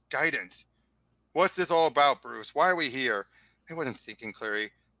 ideas, guidance. What's this all about, Bruce? Why are we here? I wasn't thinking clearly.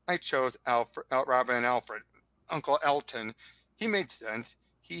 I chose Robin and Alfred, Uncle Elton. He made sense.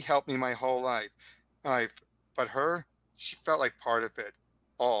 He helped me my whole life. But her, she felt like part of it,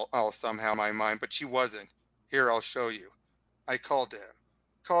 all somehow in my mind, but she wasn't. Here, I'll show you. I called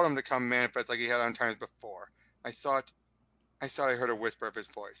him to come manifest like he had on times before. I thought I heard a whisper of his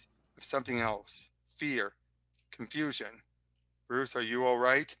voice, of something else, fear, confusion. Bruce, are you all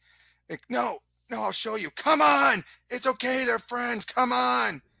right? No, I'll show you. Come on! It's okay, they're friends, come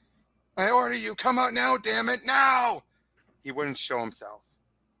on! I order you, come out now, damn it, now! He wouldn't show himself,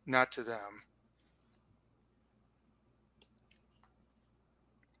 not to them.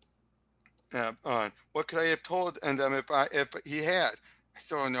 What could I have told them if he had? I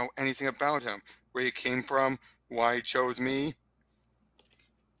still don't know anything about him. Where he came from, why he chose me.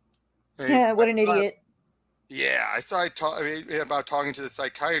 Yeah, what an idiot. Yeah, I saw about talking to the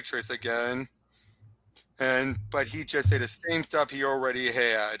psychiatrist again, but he just said the same stuff he already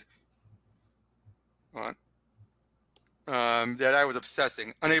had. What? That I was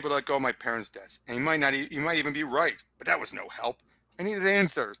obsessing, unable to let go of my parents' deaths, and he might even be right, but that was no help. I needed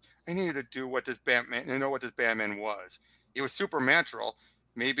answers. I needed to do what this Batman, know what this Batman was. It was supernatural.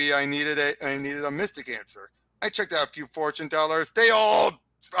 Maybe I needed a mystic answer. I checked out a few fortune tellers. They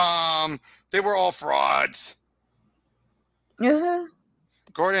were all frauds. Uh-huh.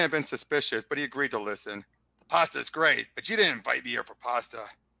 Gordon had been suspicious, but he agreed to listen. The pasta's great, but you didn't invite me here for pasta.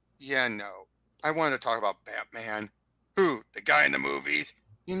 Yeah, no. I wanted to talk about Batman. Who? The guy in the movies?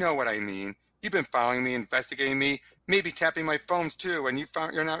 You know what I mean. You've been following me, investigating me, maybe tapping my phones too, and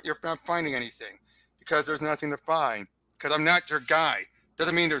you're not finding anything because there's nothing to find. Because I'm not your guy.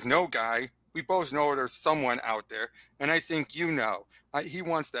 Doesn't mean there's no guy. We both know there's someone out there, and I think you know. He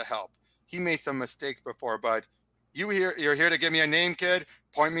wants to help. He made some mistakes before, but you're here to give me a name, kid?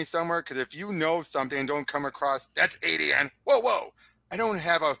 Point me somewhere? Because if you know something and don't come across, that's ADN. Whoa. I don't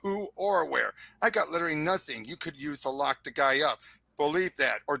have a who or a where. I got literally nothing you could use to lock the guy up. Believe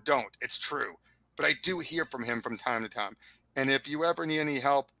that or don't. It's true. But I do hear from him from time to time. And if you ever need any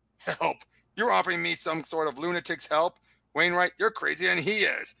help, you're offering me some sort of lunatic's help? Wainwright, you're crazier than he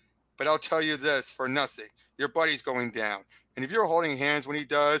is. But I'll tell you this for nothing. Your buddy's going down. And if you're holding hands when he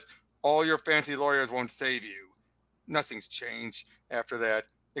does, all your fancy lawyers won't save you. Nothing's changed after that,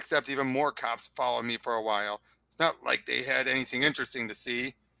 except even more cops followed me for a while. It's not like they had anything interesting to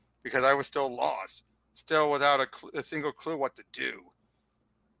see, because I was still lost, still without a single clue what to do.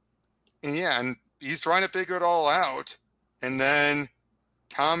 And yeah, and he's trying to figure it all out. And then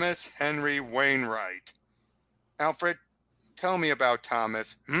Thomas Henry Wainwright. Alfred, tell me about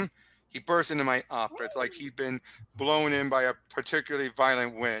Thomas. He burst into my office like he'd been blown in by a particularly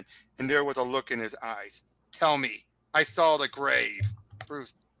violent wind, and there was a look in his eyes. Tell me. I saw the grave.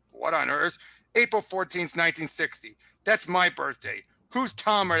 Bruce, what on earth? April 14th, 1960. That's my birthday. Who's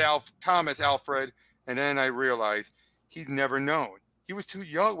Thomas, Alfred? And then I realized he'd never known. He was too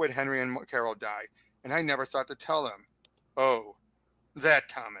young when Henry and Carol died, and I never thought to tell him. Oh, That,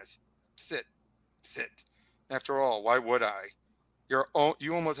 Thomas. Sit. Sit. After all, why would I?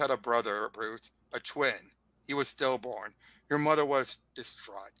 You almost had a brother, Bruce. A twin. He was stillborn. Your mother was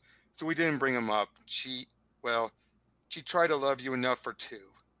distraught. So we didn't bring him up. Well, she tried to love you enough for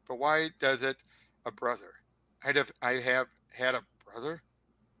two. But why does it a brother? I have had a brother?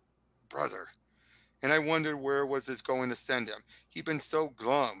 Brother. And I wondered where was this going to send him. He'd been so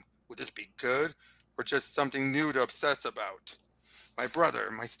glum. Would this be good? Or just something new to obsess about? My brother,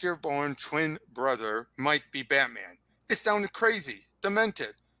 my stillborn twin brother, might be Batman. It sounded crazy,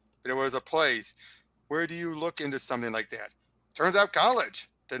 demented. But it was a place. Where do you look into something like that? Turns out college.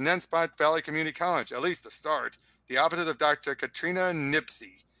 The Nenspot Valley Community College, at least to start. The opposite of Dr. Katrina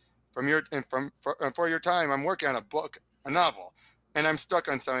Nipsey. For your time, I'm working on a novel, and I'm stuck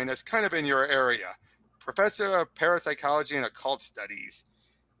on something that's kind of in your area. Professor of Parapsychology and Occult Studies.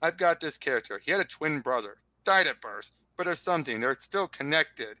 I've got this character. He had a twin brother. Died at birth. But there's something. They're still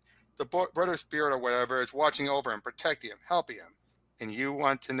connected. The brother spirit or whatever is watching over him, protecting him, helping him. And you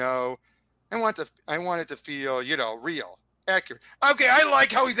want to know. I want it to feel, real, accurate. Okay, I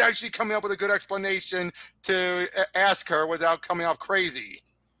like how he's actually coming up with a good explanation to ask her without coming off crazy.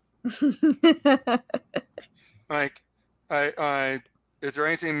 Like, is there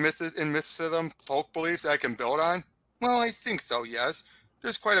anything in mysticism, folk beliefs that I can build on? Well, I think so, yes.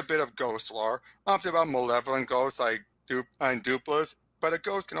 There's quite a bit of ghost lore, often about malevolent ghosts like Duplass, but a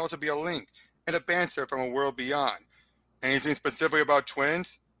ghost can also be a link and a banter from a world beyond. Anything specific about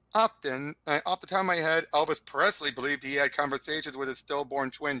twins? Often, off the top of my head, Elvis Presley believed he had conversations with his stillborn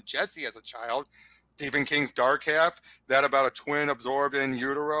twin Jesse as a child. Stephen King's Dark Half, that about a twin absorbed in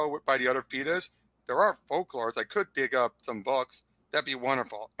utero by the other fetus. There are folklores. I could dig up some books. That'd be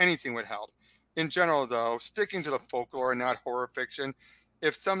wonderful. Anything would help. In general, though, sticking to the folklore and not horror fiction,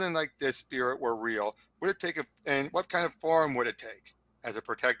 if something like this spirit were real, would it take and what kind of form would it take? As a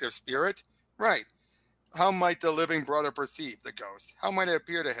protective spirit? Right. How might the living brother perceive the ghost? How might it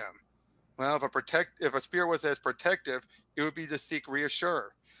appear to him? Well, if a spirit was as protective, it would be to seek to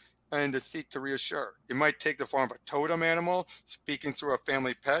reassure. It might take the form of a totem animal, speaking through a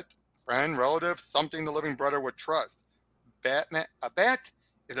family pet, friend, relative, something the living brother would trust. A bat?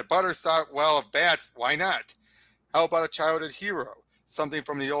 Is it Butterscotch? Well, if bats, why not? How about a childhood hero? Something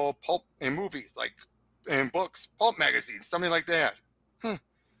from the old pulp in movies, like in books, pulp magazines, something like that.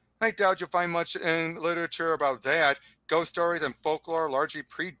 I doubt you'll find much in literature about that. Ghost stories and folklore largely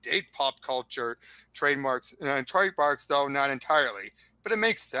predate pop culture trademarks, though not entirely. But it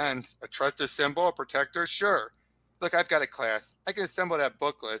makes sense. A trusted symbol, a protector, sure. Look, I've got a class. I can assemble that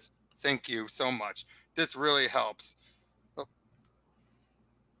book list. Thank you so much. This really helps.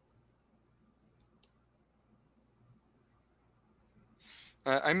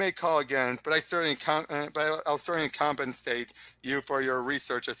 I may call again, but I'll certainly compensate you for your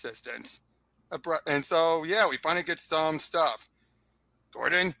research assistance. And so, yeah, we finally get some stuff.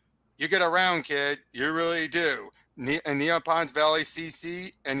 Gordon, you get around, kid. You really do. Neapon's Valley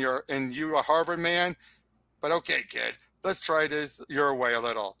CC, and you a Harvard man. But okay, kid, let's try this your way a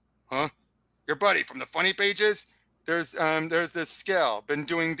little, huh? Your buddy from the funny pages. There's this scale been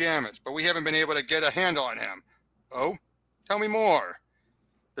doing damage, but we haven't been able to get a handle on him. Oh, tell me more.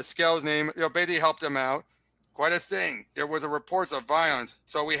 The scale's name, basically helped him out. Quite a thing. There was a reports of violence,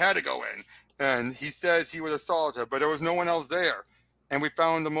 so we had to go in. And he says he was assaulted, but there was no one else there. And we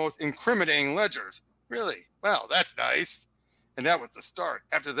found the most incriminating ledgers. Really? Well, that's nice. And that was the start.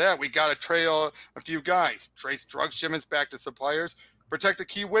 After that, we got to trail a few guys, trace drug shipments back to suppliers, protect a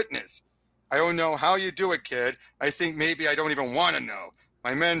key witness. I don't know how you do it, kid. I think maybe I don't even want to know.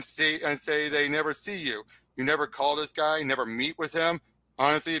 My men say they never see you. You never call this guy, never meet with him.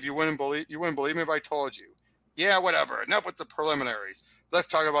 Honestly, if you wouldn't believe me if I told you. Yeah, whatever. Enough with the preliminaries. Let's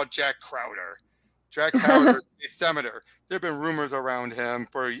talk about Jack Crowder. Jack Crowder, a senator. There have been rumors around him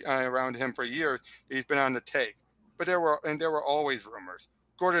for years that he's been on the take, but there were always rumors.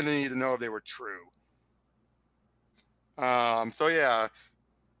 Gordon didn't need to know if they were true. So yeah,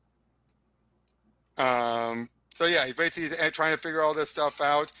 he's basically trying to figure all this stuff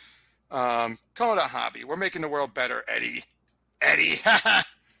out. Call it a hobby. We're making the world better, Eddie. Eddie,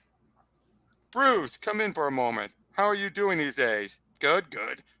 Bruce, come in for a moment. How are you doing these days? Good.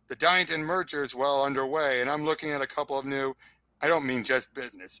 The Dianton merger is well underway, and I'm looking at a couple of new, I don't mean just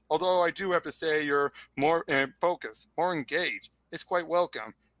business, although I do have to say you're more focused, more engaged. It's quite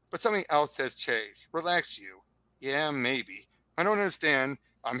welcome, but something else has changed. Relax you. Yeah, maybe. I don't understand.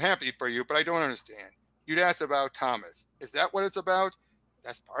 I'm happy for you, but I don't understand. You'd asked about Thomas. Is that what it's about?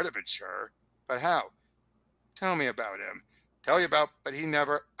 That's part of it, sure. But how? Tell me about him. Tell you about, but he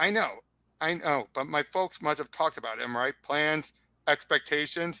never, I know, but my folks must have talked about him, right? Plans,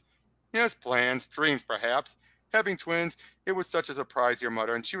 Expectations? Yes, plans, dreams perhaps. Having twins, it was such a surprise to your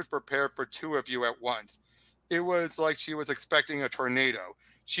mother, and she was prepared for two of you at once. It was like she was expecting a tornado.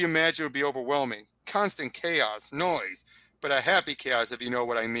 She imagined it would be overwhelming, constant chaos, noise, but a happy chaos, if you know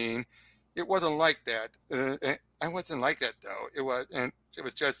what I mean. It wasn't like that. I wasn't like that though. It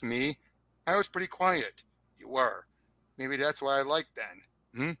was just me. I was pretty quiet. You were. Maybe that's what I liked then.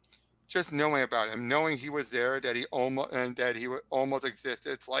 Hmm? Just knowing about him, knowing he was there, that he would almost exist.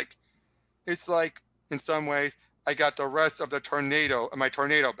 It's like in some ways I got the rest of my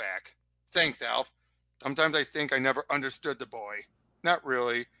tornado back. Thanks, Alf. Sometimes I think I never understood the boy. Not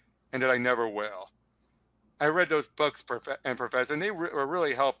really, and that I never will. I read those books, Professor, and they were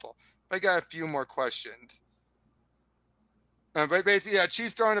really helpful. But I got a few more questions. But basically, yeah,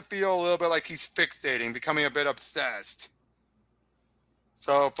 she's starting to feel a little bit like he's fixating, becoming a bit obsessed.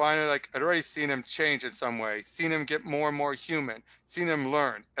 So finally, like, I'd already seen him change in some way, seen him get more and more human, seen him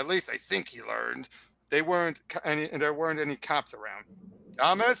learn. At least I think he learned. There weren't any cops around.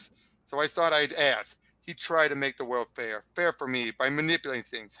 Thomas? So I thought I'd ask. He tried to make the world fair for me, by manipulating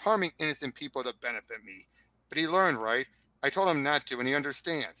things, harming innocent people to benefit me. But he learned, right? I told him not to, and he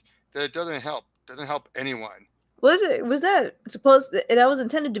understands that it doesn't help anyone. That was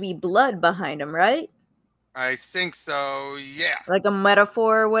intended to be blood behind him, right? I think so, yeah. Like a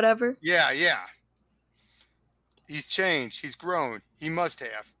metaphor or whatever? Yeah. He's changed. He's grown. He must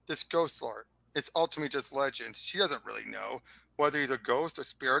have. This ghost lord. It's ultimately just legend. She doesn't really know whether he's a ghost, a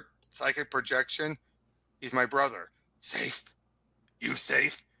spirit, psychic projection. He's my brother. Safe? You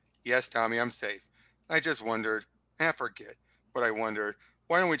safe? Yes, Tommy, I'm safe. I just wondered. I forget what I wondered.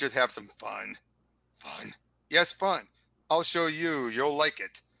 Why don't we just have some fun? Fun? Yes, fun. I'll show you. You'll like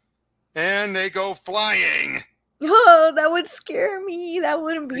it. And they go flying. Oh, that would scare me. That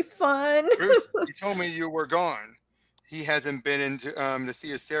wouldn't be fun. Bruce, he told me you were gone. He hasn't been in to see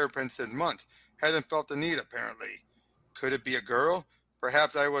his therapist in months. Hasn't felt the need, apparently. Could it be a girl?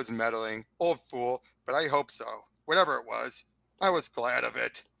 Perhaps I was meddling. Old fool, but I hope so. Whatever it was, I was glad of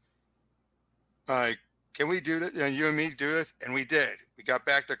it. Can we do this? You and me do this? And we did. We got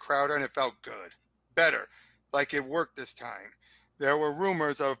back to Crowder and it felt good. Better. Like it worked this time. There were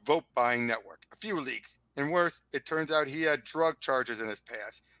rumors of a vote-buying network, a few leaks, and worse, it turns out he had drug charges in his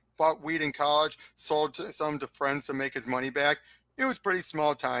past. Bought weed in college, sold some to friends to make his money back. It was pretty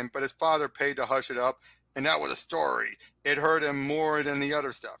small time, but his father paid to hush it up, and that was a story. It hurt him more than the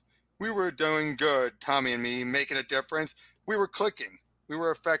other stuff. We were doing good, Tommy and me, making a difference. We were clicking. We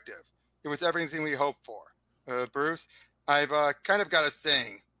were effective. It was everything we hoped for. Bruce, I've kind of got a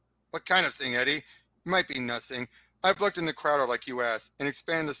thing. What kind of thing, Eddie? It might be nothing. I've looked in the Crowder like you asked, and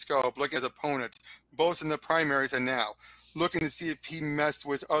expanded the scope, looking at his opponents, both in the primaries and now, looking to see if he messed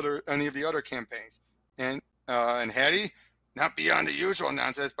with any of the other campaigns. And had he? Not beyond the usual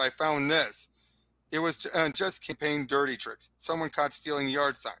nonsense, but I found this. It was just campaign dirty tricks. Someone caught stealing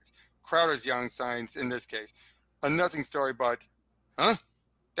yard signs. Crowder's yard signs in this case. A nothing story, but, huh?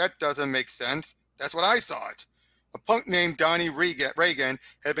 That doesn't make sense. That's what I thought. A punk named Donnie Reagan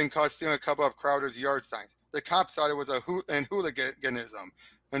had been caught stealing a couple of Crowder's yard signs. The cops thought it was hooliganism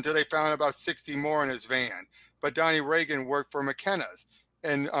until they found about 60 more in his van. But Donnie Reagan worked for McKenna's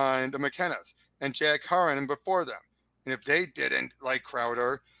and the McKenna's and Jack Harron before them. And if they didn't like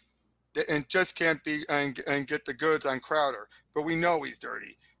Crowder, and just can't be and get the goods on Crowder. But we know he's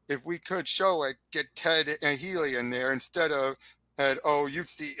dirty. If we could show it, get Ted and Healy in there instead of you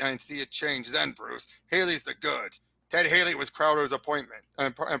see it change then, Bruce. Haley's the goods. Ted Haley was Crowder's opponent,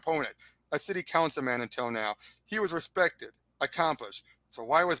 a city councilman until now. He was respected, accomplished. So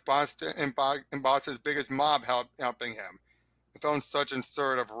why was Boston's biggest mob helping him? I found such a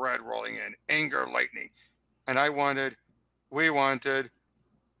surge of red rolling in, anger lightning. And we wanted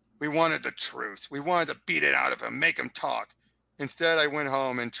the truth. We wanted to beat it out of him, make him talk. Instead, I went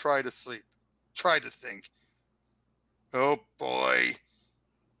home and tried to sleep, tried to think. Oh boy.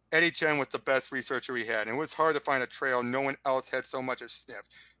 Eddie Chen was the best researcher we had, and it was hard to find a trail no one else had so much as sniffed,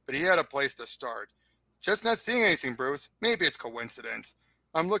 but he had a place to start. Just not seeing anything, Bruce. Maybe it's coincidence.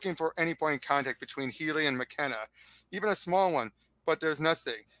 I'm looking for any point in contact between Healy and McKenna, even a small one, but there's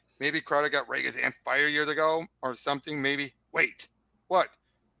nothing. Maybe Crowder got Reagan's aunt fired years ago, or something, maybe. Wait, what?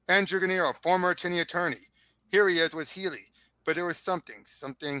 Andrew Ganero, former attorney. Here he is with Healy, but there was something.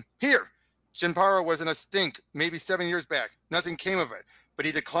 Here! Shinparo was in a stink, maybe 7 years back. Nothing came of it, but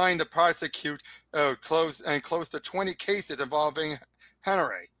he declined to prosecute close to 20 cases involving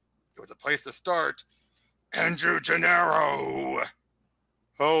Hanare. It was a place to start. Andrew Gennaro.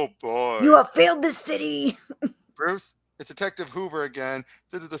 Oh boy. You have failed the city. Bruce, it's Detective Hoover again.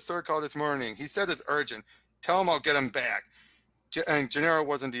 This is the third call this morning. He said it's urgent. Tell him I'll get him back. And Gennaro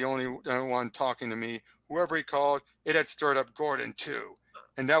wasn't the only one talking to me. Whoever he called, it had stirred up Gordon too.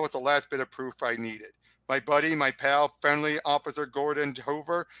 And that was the last bit of proof I needed. My buddy, my pal, friendly Officer Gordon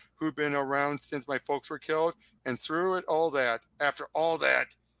Hoover, who'd been around since my folks were killed, and through it all that, after all that,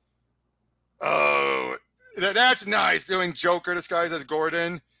 oh, that's nice, doing Joker disguised as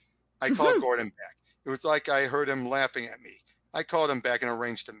Gordon. I called Gordon back. It was like I heard him laughing at me. I called him back and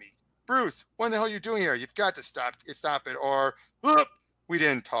arranged to meet. Bruce, what the hell are you doing here? You've got to stop it, or whoop. We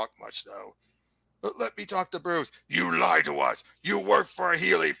didn't talk much though. But let me talk to Bruce. You lied to us. You work for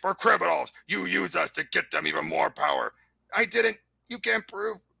Healy, for criminals. You use us to get them even more power. I didn't. You can't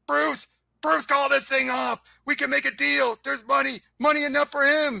prove. Bruce, call this thing off. We can make a deal. There's money enough for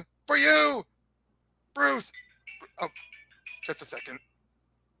him, for you. Bruce. Oh, just a second.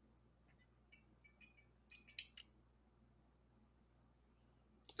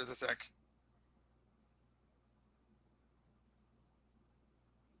 Just a sec.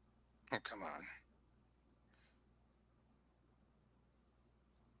 Oh, come on.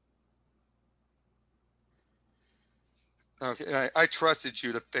 Okay, I trusted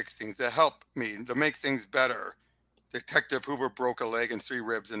you to fix things, to help me, to make things better. Detective Hoover broke a leg and 3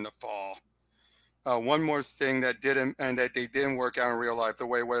 ribs in the fall. One more thing that didn't, and that they didn't work out in real life the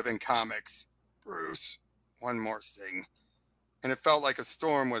way it would have in comics. Bruce, one more thing. And it felt like a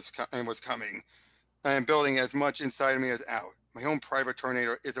storm was coming and building as much inside of me as out. My own private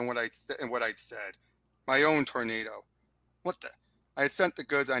tornado isn't what I'd said. My own tornado. What the? I had sent the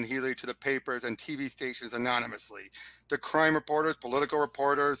goods on Healy to the papers and TV stations anonymously. The crime reporters, political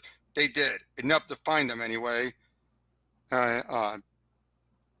reporters, they did. Enough to find them anyway.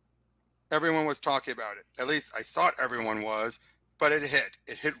 Everyone was talking about it. At least I thought everyone was. But it hit.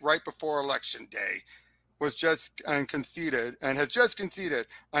 It hit right before Election Day. Was just conceded and has just conceded.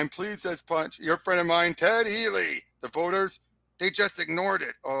 I'm pleased as punch. Your friend of mine, Ted Healy. The voters, they just ignored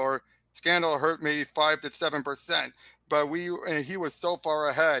it. Or scandal hurt maybe 5 to 7%. But he was so far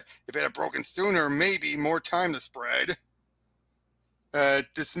ahead. If it had broken sooner, maybe more time to spread.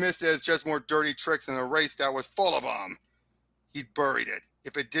 Dismissed it as just more dirty tricks in a race that was full of them. He'd buried it.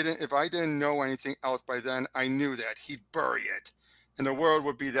 If I didn't know anything else by then, I knew that he'd bury it, and the world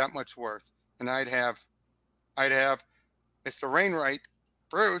would be that much worse. And I'd have, Mr. Wainwright,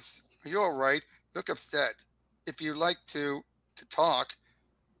 Bruce, are you all right? Look upset. If you like to talk,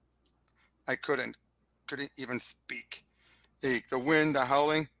 I couldn't even speak. The wind, the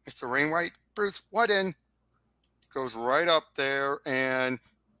howling, Mr. Wainwright, Bruce, what in? Goes right up there and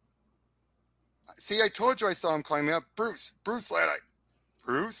see, I told you I saw him climbing up. Bruce, lad,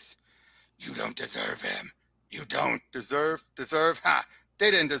 Bruce, you don't deserve him. You don't deserve, ha. They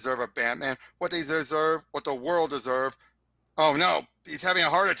didn't deserve a Batman. What they deserve, what the world deserve. Oh no, he's having a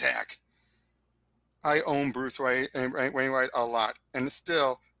heart attack. I own Bruce Wainwright a lot, and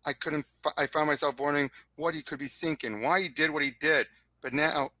still, I found myself wondering what he could be thinking, why he did what he did. But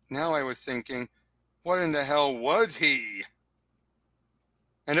now I was thinking, what in the hell was he?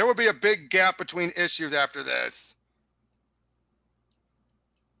 And there will be a big gap between issues after this.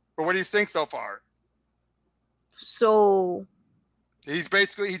 But what do you think so far? So he's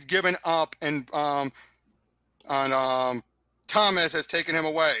given up, and Thomas has taken him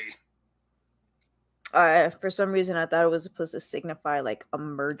away. For some reason, I thought it was supposed to signify like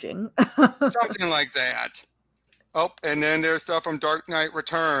emerging. Something like that. Oh, and then there's stuff from Dark Knight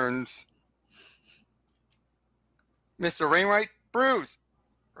Returns. Mr. Wainwright, Bruce,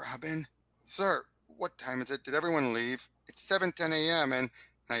 Robin, sir, what time is it? Did everyone leave? It's 7:10 a.m. and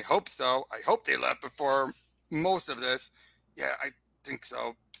I hope so. I hope they left before most of this. Yeah, I think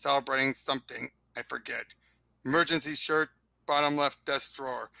so. Celebrating something. I forget. Emergency shirt, bottom left desk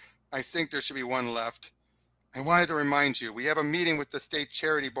drawer. I think there should be one left. I wanted to remind you, we have a meeting with the state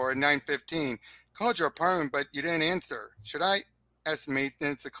charity board at 9:15. Called your apartment, but you didn't answer. Should I ask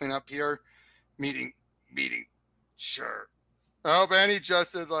maintenance to clean up here? Meeting. Sure. Oh, Benny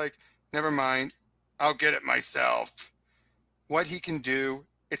just is like, never mind. I'll get it myself. What he can do,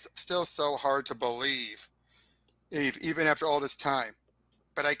 it's still so hard to believe, even after all this time.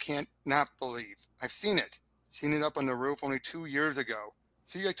 But I can't not believe. I've seen it. Seen it up on the roof only 2 years ago.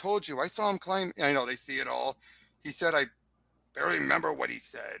 See, I told you. I saw him climb. I know they see it all. He said, I barely remember what he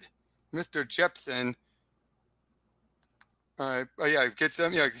said. Mr. Jepson. He gets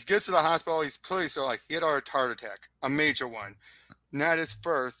him. Yeah, he gets to the hospital. He's clearly he had a heart attack, a major one. Not his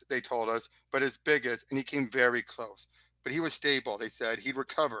first, they told us, but his biggest, and he came very close. But he was stable. They said he'd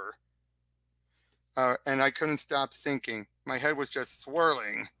recover. And I couldn't stop thinking. My head was just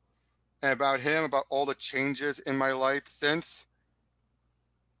swirling about him, about all the changes in my life since.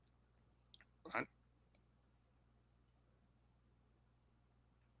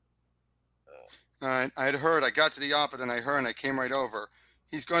 I had heard. I got to the office and I heard and I came right over.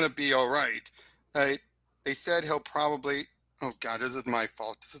 He's going to be all right. They said he'll probably... Oh, God, this is my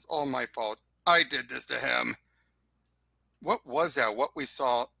fault. This is all my fault. I did this to him. What was that? What we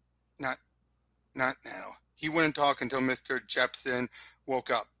saw? Not now. He wouldn't talk until Mr. Jepson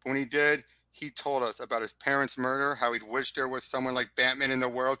woke up. When he did, he told us about his parents' murder, how he'd wished there was someone like Batman in the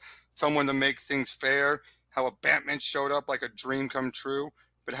world, someone to make things fair, how a Batman showed up like a dream come true,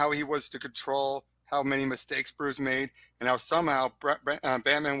 but how he was to control how many mistakes Bruce made, and how somehow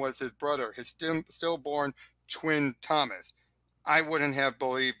Batman was his brother, his stillborn twin Thomas. I wouldn't have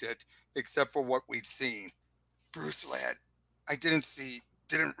believed it, except for what we'd seen. Bruce, lad, I didn't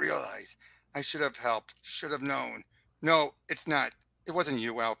realize. I should have helped, should have known. No, it's not. It wasn't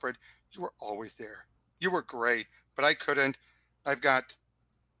you, Alfred. You were always there. You were great, but I couldn't. I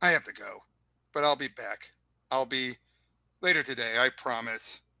have to go, but I'll be back. I'll be later today, I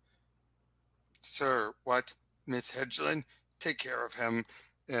promise. Sir, what? Miss Hedgeland? Take care of him.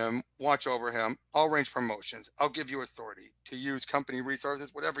 Watch over him. I'll arrange promotions. I'll give you authority to use company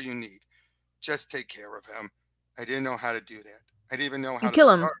resources, whatever you need. Just take care of him. I didn't know how to do that. I didn't even know how to kill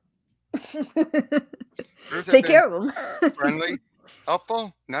him. Take care of him. Friendly,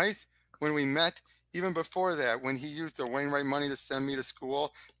 helpful, nice. When we met, even before that, when he used the Wainwright money to send me to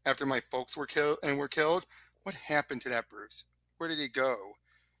school after my folks were killed, what happened to that Bruce? Where did he go?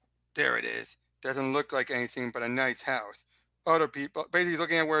 There it is. Doesn't look like anything but a nice house. Other people, basically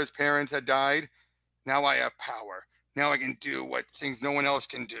looking at where his parents had died. Now I have power. Now I can do what things no one else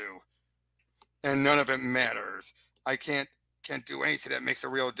can do. And none of it matters. I can't do anything that makes a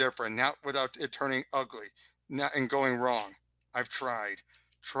real difference, not without it turning ugly, and going wrong. I've tried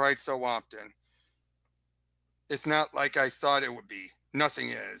so often. It's not like I thought it would be. Nothing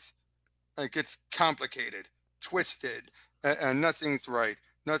is. Like, it's complicated, twisted, and nothing's right.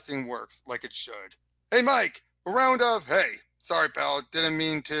 Nothing works like it should. Hey, Mike, a round of, hey, sorry, pal, didn't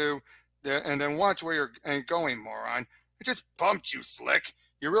mean to. And then watch where you're going, moron. I just bumped you, slick.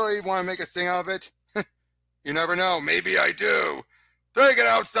 You really want to make a thing of it? You never know. Maybe I do. Take it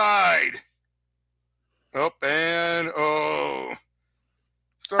outside. Up and oh.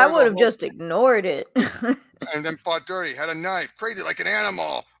 I would have just ignored it. And then fought dirty. Had a knife. Crazy like an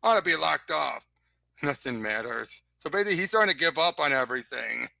animal. Ought to be locked off. Nothing matters. So basically, he's starting to give up on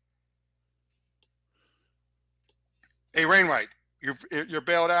everything. Hey, Wainwright, you're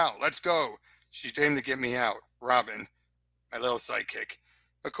bailed out. Let's go. She came to get me out. Robin, my little sidekick.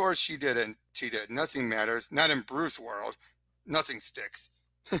 Of course she didn't. She did. Nothing matters. Not in Bruce world. Nothing sticks.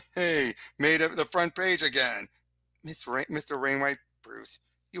 Hey, made it the front page again. Mr. Wainwright, Bruce,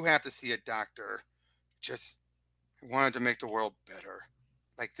 you have to see a doctor. I wanted to make the world better.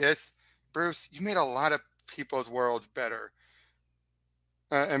 Like this, Bruce, you made a lot of people's worlds better.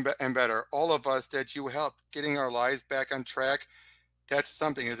 And better. All of us that you helped getting our lives back on track. That's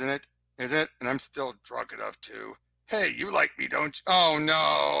something, isn't it? Isn't it? And I'm still drunk enough to. Hey, you like me, don't you? Oh,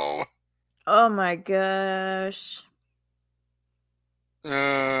 no. Oh, my gosh.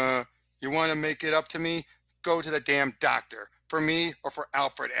 You want to make it up to me? Go to the damn doctor. For me or for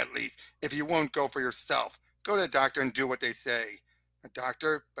Alfred, at least. If you won't go for yourself, go to the doctor and do what they say. A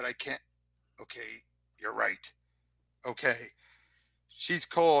doctor? But I can't. Okay, you're right. Okay. She's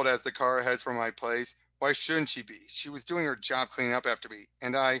cold as the car heads for my place. Why shouldn't she be? She was doing her job cleaning up after me,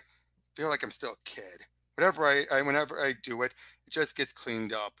 and I feel like I'm still a kid. Whenever I do it, it just gets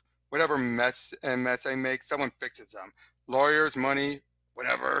cleaned up. Whatever mess I make, someone fixes them. Lawyers, money,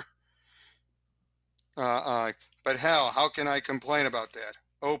 whatever. But hell, how can I complain about that?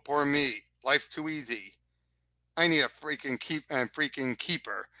 Oh, poor me. Life's too easy. I need a freaking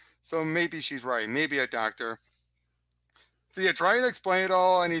keeper. So maybe she's right. Maybe a doctor. See, I try to explain it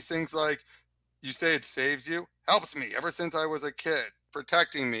all, and he thinks like, you say it saves you? Helps me ever since I was a kid.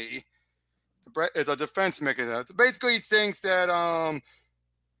 Protecting me. It's a defense mechanism. Basically, he thinks that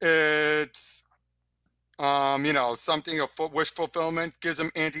it's something of wish fulfillment, gives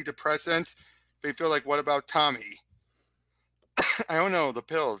him antidepressants. They feel like, what about Tommy? I don't know, the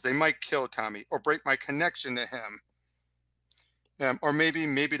pills. They might kill Tommy or break my connection to him. Or maybe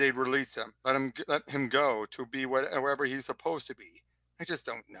they'd release him, let him go to be wherever he's supposed to be. I just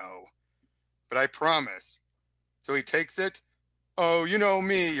don't know. But I promise. So he takes it. Oh, you know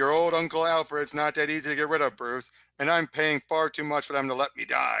me, your old Uncle Alfred's not that easy to get rid of, Bruce. And I'm paying far too much for them to let me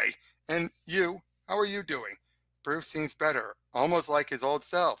die. And you, how are you doing? Bruce seems better, almost like his old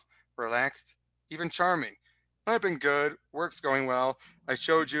self. Relaxed, even charming. I've been good. Work's going well. I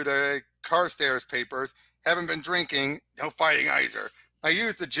showed you the Carstairs papers. Haven't been drinking. No fighting either. I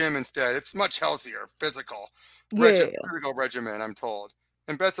use the gym instead. It's much healthier, physical. Physical regimen, I'm told.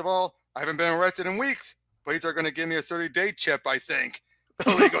 And best of all, I haven't been arrested in weeks. Police are going to give me a 30-day chip, I think.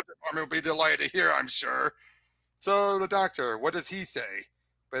 The legal department will be delighted to hear, I'm sure. So the doctor, what does he say?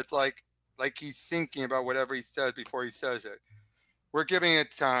 But it's like he's thinking about whatever he says before he says it. We're giving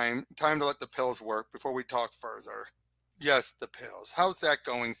it time to let the pills work before we talk further. Yes, the pills. How's that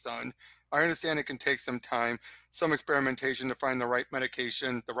going, son? I understand it can take some time, some experimentation to find the right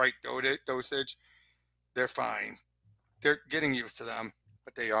medication, the right dosage. They're fine. They're getting used to them,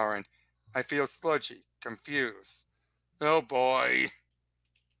 but they aren't. I feel sludgy, confused. Oh boy.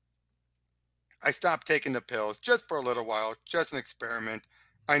 I stopped taking the pills just for a little while, just an experiment.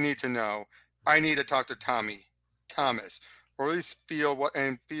 I need to know. I need to talk to Thomas, or at least feel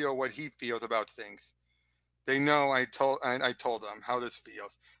what he feels about things. They know I told them how this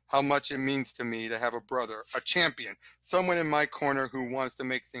feels, how much it means to me to have a brother, a champion, someone in my corner who wants to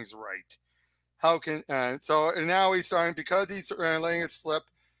make things right. How can so now he's starting, because he's letting it slip.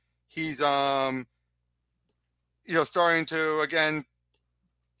 He's starting to again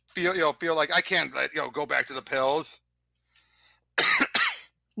feel like I can't go back to the pills.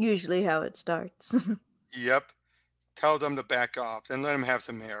 Usually how it starts. Yep. Tell them to back off and let him have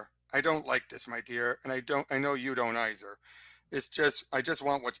some air. I don't like this, my dear, and I know you don't either. It's just I just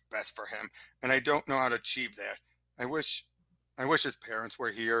want what's best for him, and I don't know how to achieve that. I wish his parents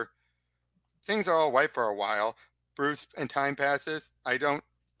were here. Things are all right for a while. Bruce, and time passes. I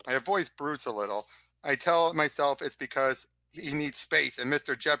avoid Bruce a little. I tell myself it's because he needs space, and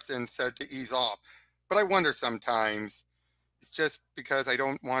Mr. Jepson said to ease off. But I wonder sometimes. It's just because I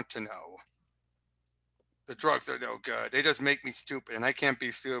don't want to know. The drugs are no good. They just make me stupid, and I can't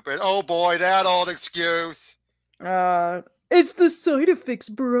be stupid. Oh boy, that old excuse. It's the side effects,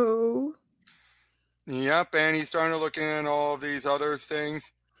 bro. Yep, and he's starting to look in all of these other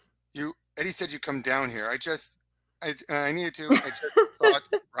things. Eddie said you come down here. I needed to. I just thought,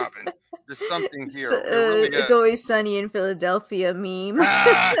 Robin, there's something here. It's always sunny in Philadelphia meme.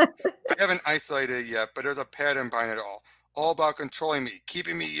 I haven't isolated it yet, but there's a pattern behind it all. All about controlling me,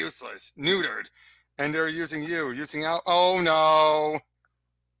 keeping me useless, neutered. And they're using you, using out. Oh no.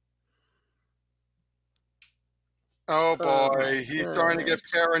 Oh boy, he's starting to get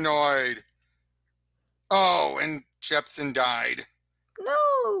paranoid. Oh, and Jepson died.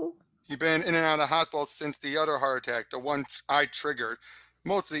 No. He'd been in and out of the hospital since the other heart attack, the one I triggered.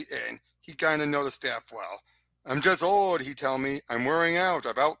 Mostly in. He kind of know the staff well. I'm just old, he tell me. I'm wearing out.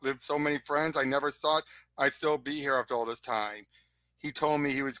 I've outlived so many friends. I never thought I'd still be here after all this time. He told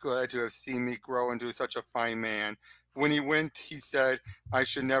me he was glad to have seen me grow into such a fine man. When he went, he said I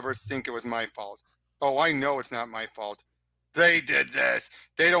should never think it was my fault. Oh, I know it's not my fault. They did this.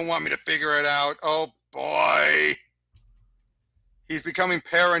 They don't want me to figure it out. Oh, boy. He's becoming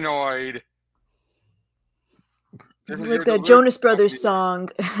paranoid. Like that Jonas Brothers song.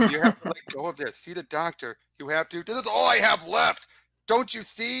 You have to let go of this. See the doctor. You have to. This is all I have left. Don't you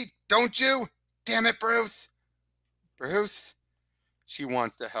see? Don't you? Damn it, Bruce. Bruce? She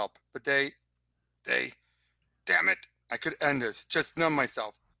wants to help, but they, damn it. I could end this. Just numb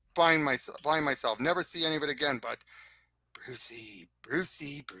myself. Blind myself. Never see any of it again, but Brucey,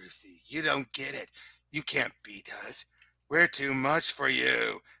 you don't get it. You can't beat us. We're too much for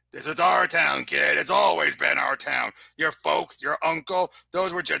you. This is our town, kid. It's always been our town. Your folks, your uncle,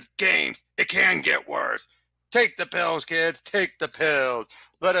 those were just games. It can get worse. Take the pills, kids. Take the pills.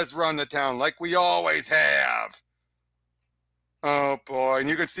 Let us run the town like we always have. Oh, boy. And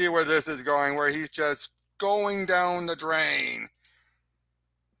you can see where this is going, where he's just going down the drain.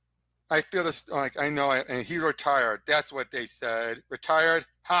 I feel this, like, I know, and he retired. That's what they said. Retired?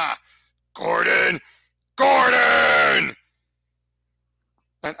 Ha! Gordon!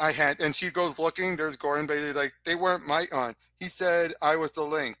 And she goes looking, there's Gordon, basically like, they weren't my aunt. He said I was the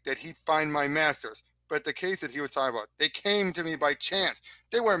link, that he'd find my masters. But the cases he was talking about, they came to me by chance.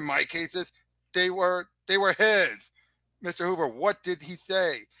 They weren't my cases. They were his. Mr. Hoover, what did he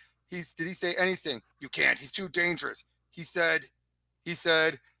say? Did he say anything? You can't. He's too dangerous. He said,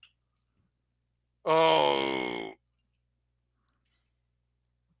 oh,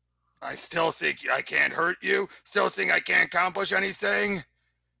 I still think I can't hurt you. Still think I can't accomplish anything.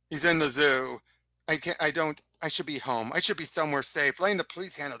 He's in the zoo. I should be home. I should be somewhere safe. Letting the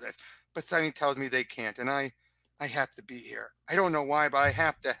police handle this. But something tells me they can't, and I have to be here. I don't know why, but I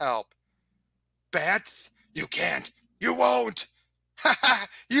have to help. Bats? You can't. You won't. Ha ha!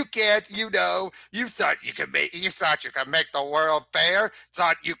 You can't. You know. You thought you could make the world fair.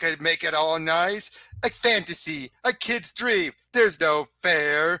 Thought you could make it all nice. Like fantasy, a kid's dream. There's no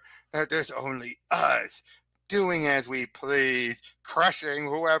fair. There's only us, doing as we please, crushing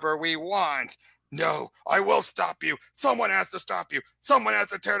whoever we want. No, I will stop you. Someone has to stop you. Someone has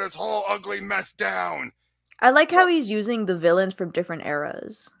to tear this whole ugly mess down. I like how he's using the villains from different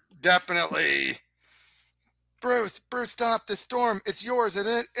eras. Definitely. Bruce, stop the storm. It's yours, and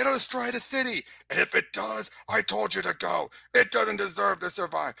it'll destroy the city. And if it does, I told you to go. It doesn't deserve to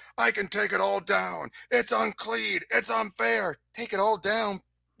survive. I can take it all down. It's unclean. It's unfair. Take it all down.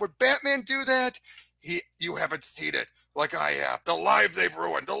 Would Batman do that? You haven't seen it like I have. The lives they've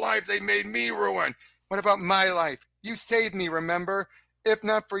ruined. The lives they made me ruin. What about my life? You saved me, remember? If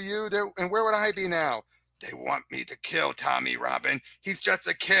not for you, and where would I be now? They want me to kill Tommy, Robin. He's just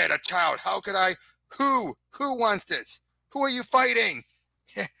a kid, a child. How could I... Who wants this? Who are you fighting?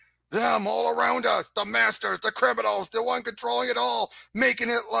 Them all around us, the masters, the criminals, the one controlling it all, making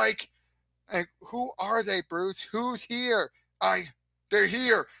it like... who are they, Bruce? Who's here? They're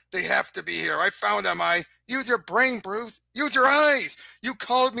here. They have to be here. I found them. Use your brain, Bruce. Use your eyes. You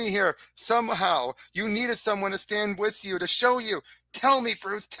called me here. Somehow, you needed someone to stand with you, to show you. Tell me,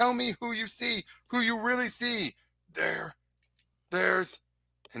 Bruce. Tell me who you see, who you really see. There's...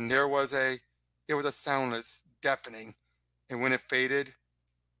 And there was It was a soundless, deafening, and when it faded,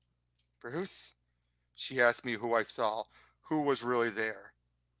 Bruce? She asked me who I saw, who was really there.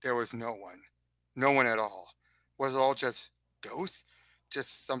 There was no one at all. Was it all just ghosts?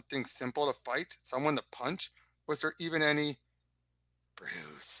 Just something simple to fight? Someone to punch? Was there even any...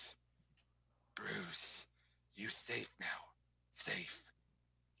 Bruce, you safe now. Safe.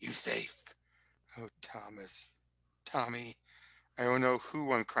 You safe. Oh, Tommy, I don't know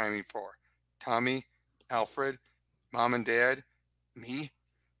who I'm crying for. Tommy, Alfred, Mom and Dad, me.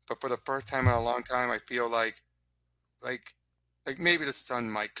 But for the first time in a long time, I feel like maybe the sun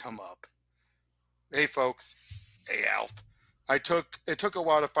might come up. Hey, folks. Hey, Alf. It took a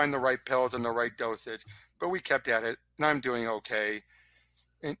while to find the right pills and the right dosage, but we kept at it, and I'm doing okay.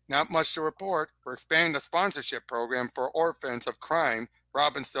 And not much to report. We're expanding the sponsorship program for orphans of crime.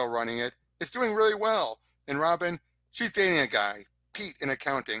 Robin's still running it. It's doing really well. And Robin, she's dating a guy, Pete, in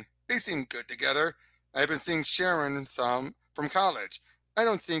accounting. They seem good together. I've been seeing Sharon some from college. I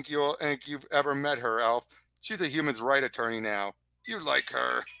don't think you've ever met her, Alf. She's a human rights attorney now. You like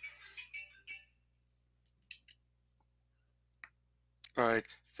her. All right.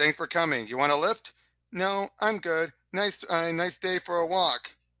 Thanks for coming. You want a lift? No, I'm good. Nice day for a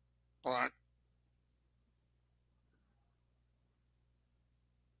walk. Hold on.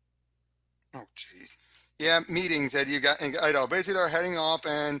 Oh, jeez. Yeah, meetings that you got. I know. Basically, they're heading off,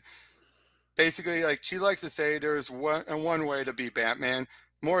 and basically, like she likes to say, there's one way to be Batman,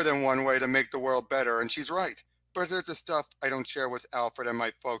 more than one way to make the world better, and she's right. But there's the stuff I don't share with Alfred and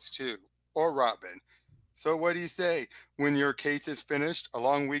my folks too, or Robin. So what do you say? When your case is finished, a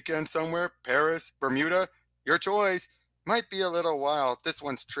long weekend somewhere, Paris, Bermuda, your choice. Might be a little while. This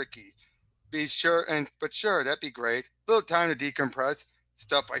one's tricky. But sure, that'd be great. Little time to decompress.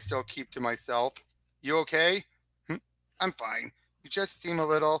 Stuff I still keep to myself. You okay? I'm fine. You just seem a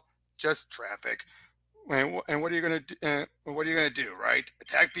little, just traffic. And what are you gonna do? Right?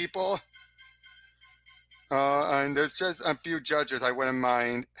 Attack people? And there's just a few judges I wouldn't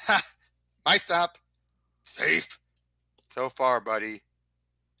mind. Ha! My stop. Safe. So far, buddy.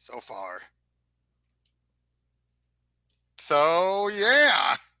 So far. So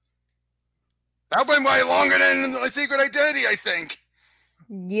yeah. That went way longer than the Secret Identity, I think.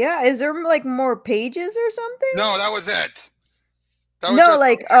 Yeah, is there like more pages or something? No, that was it. That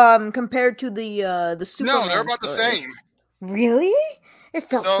was compared to the Superman. No, they're about the same. Really? It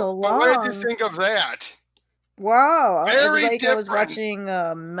felt so long. What did you think of that? Wow, very different. I was watching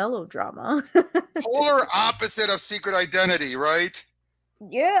melodrama. Polar opposite of Secret Identity, right?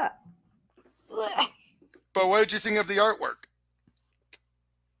 Yeah. But what did you think of the artwork?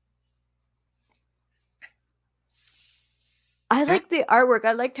 I liked the artwork.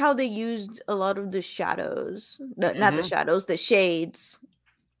 I liked how they used a lot of the shadows. Not the shadows, the shades.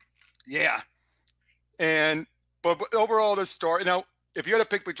 Yeah. But overall, the story... Now, if you had to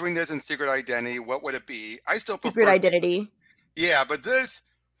pick between this and Secret Identity, what would it be? I still prefer... Secret Identity. Yeah, but this...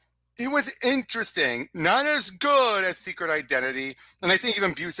 It was interesting. Not as good as Secret Identity. And I think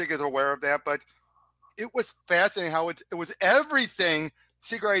even Busiek is aware of that. But it was fascinating how it was everything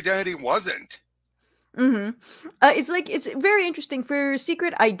Secret Identity wasn't. It's very interesting for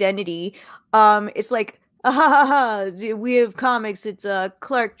Secret Identity. It's like, we have comics. It's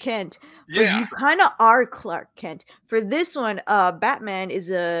Clark Kent. Yeah, you kind of are Clark Kent. For this one, Batman is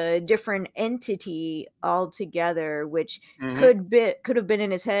a different entity altogether, which could have been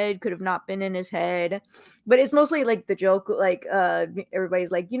in his head, could have not been in his head. But it's mostly like the joke, like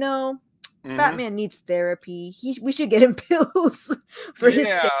everybody's like, Batman needs therapy. We should get him pills for his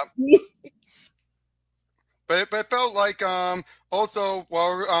safety. but it felt like also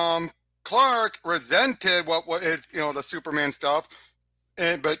Clark resented what is, you know, the Superman stuff,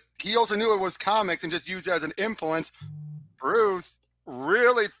 but he also knew it was comics and just used it as an influence. Bruce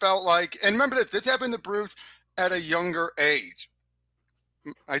really felt like, and remember this happened to Bruce at a younger age.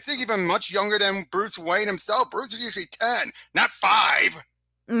 I think even much younger than Bruce Wayne himself. Bruce is usually 10, not 5.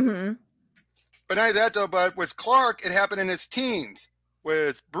 Mm-hmm. But not that though, but with Clark, it happened in his teens.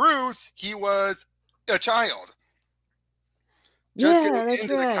 With Bruce, he was a child. Just Yeah, getting that's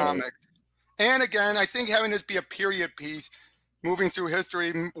into the right. comics. And again, I think having this be a period piece, moving through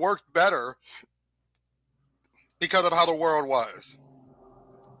history, worked better because of how the world was.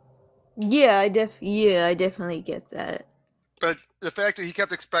 Yeah, I definitely get that. But the fact that he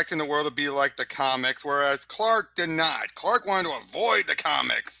kept expecting the world to be like the comics, whereas Clark did not. Clark wanted to avoid the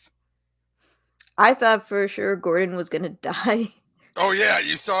comics. I thought for sure Gordon was gonna die. Oh yeah,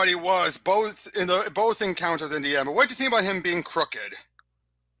 you saw it. He was both encounters in the end. But what did you think about him being crooked?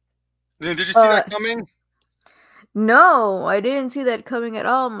 Did you see Uh, that coming? no, I didn't see that coming at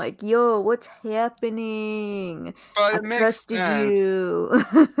all. I'm like, yo, what's happening? But I it makes trusted sense. you.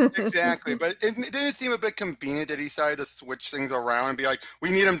 Exactly. But it didn't seem a bit convenient that he decided to switch things around and be like,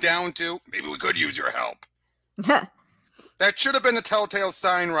 we need him down too. Maybe we could use your help. That should have been a telltale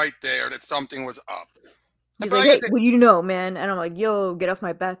sign right there that something was up. He's But like, I guess hey, what do you know, man? And I'm like, yo, get off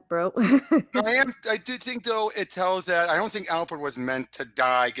my back, bro. I do think though it tells that I don't think Alfred was meant to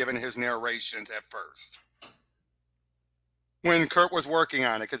die given his narrations at first. When Kurt was working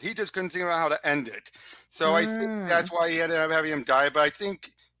on it, because he just couldn't think about how to end it. So I think Mm. that's why he ended up having him die. But I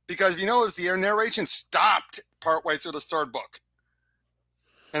think because you notice the narration stopped partway through the third book.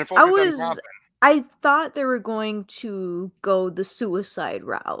 And it I focused on was Robin. I thought they were going to go the suicide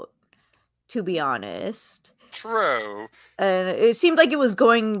route, to be honest. True. And it seemed like it was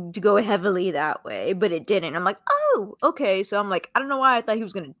going to go heavily that way, but it didn't. I'm like, oh, okay. So I'm like, I don't know why I thought he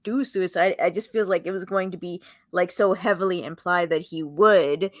was gonna do suicide. I just feels like it was going to be like so heavily implied that he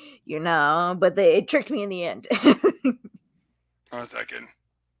would, but it tricked me in the end. 1 second.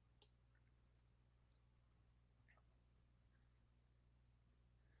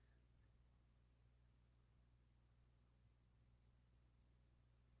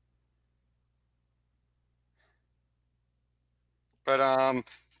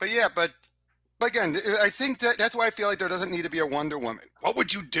 But yeah, but again, I think that's why I feel like there doesn't need to be a Wonder Woman. What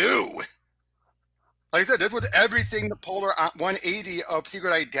would you do? Like I said, this was everything the polar 180 of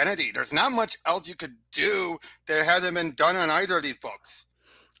Secret Identity. There's not much else you could do that hasn't been done on either of these books.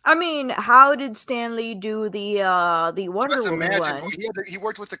 I mean, how did Stanley do the Wonder Just Woman imagine one? he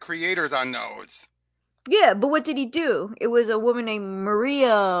worked with the creators on those. Yeah, but what did he do? It was a woman named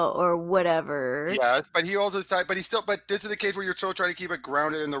Maria or whatever. Yes, but he also decided, but this is the case where you're still trying to keep it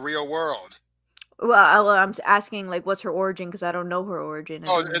grounded in the real world. Well, I'm asking like, what's her origin? Because I don't know her origin. I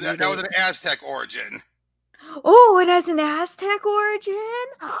Oh, didn't read that was it. an Aztec origin. Oh, it has an Aztec origin.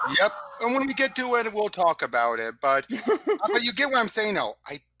 Yep. And when we get to it, we'll talk about it. But you get what I'm saying, though.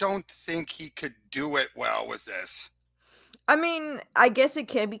 I don't think he could do it well with this. I mean, I guess it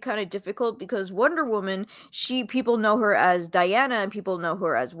can be kind of difficult because Wonder Woman, people know her as Diana and people know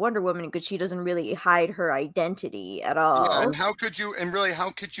her as Wonder Woman because she doesn't really hide her identity at Yeah, and all. how could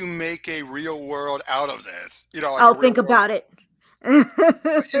you make a real world out of this? You know, like a I'll real think world. about it.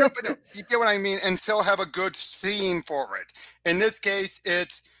 But no, you get what I mean, and still have a good theme for it. In this case,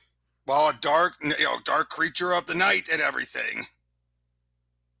 it's a dark creature of the night and everything.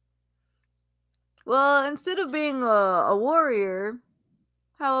 Well, instead of being a warrior,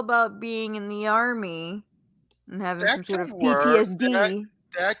 how about being in the army and having That some sort could of work. PTSD?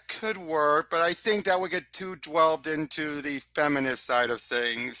 That could work, but I think that would get too delved into the feminist side of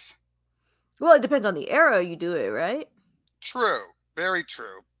things. Well, it depends on the era you do it, right? True, very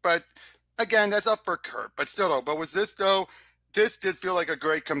true. But again, that's up for Kurt. But still, though, with this though, this did feel like a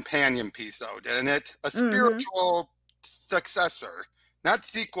great companion piece, though, didn't it? A Mm-hmm. spiritual successor, not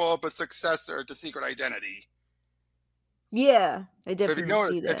sequel, but successor to Secret Identity. Yeah, I But if you definitely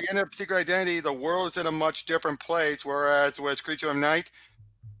see notice, at that. the end of Secret Identity, the world is in a much different place, whereas with Creature of Night,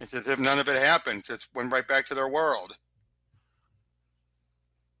 it's as if none of it happened. Just went right back to their world.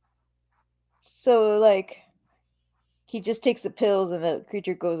 So, like, he just takes the pills and the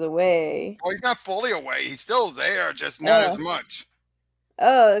creature goes away. Well, he's not fully away. He's still there, just not as Oh. much.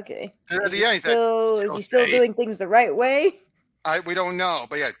 Oh, okay. And at the end, he said, Is "Still he still safe." doing things the right way? We don't know,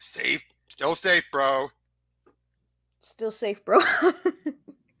 but yeah, safe, still safe, bro. Still safe, bro.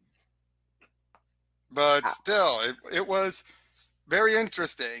 But Ouch. still, it was very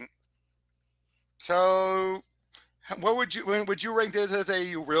interesting. So, What would you rank this as a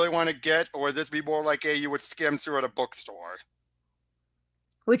you really want to get, or would this be more like a you would skim through at a bookstore?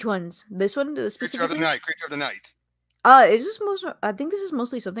 Which ones? This one Creature of the specifically? night, creature of the night. It's just most. I think this is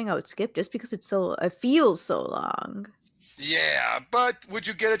mostly something I would skip just because it feels so long. Yeah, but would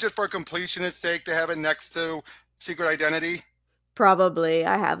you get it just for completionist sake to have it next to Secret Identity? Probably,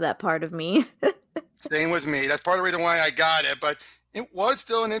 I have that part of me. Same with me. That's part of the reason why I got it, but it was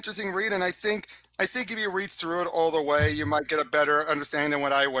still an interesting read, and I think if you read through it all the way, you might get a better understanding than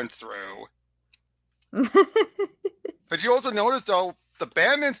what I went through. But you also notice, though, the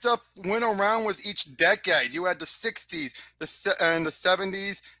Batman stuff went around with each decade. You had the 60s, and the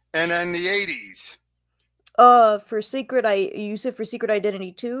 70s, and then the 80s. For Secret, I use it for Secret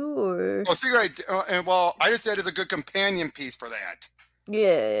Identity too, or Oh, Secret, and well, I just said it's a good companion piece for that.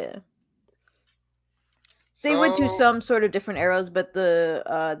 yeah. They went to So, some sort of different eras, but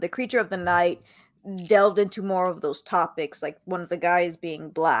the Creature of the Night delved into more of those topics, like one of the guys being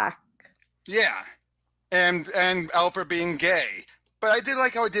black. yeah, and Alfred being gay. But I did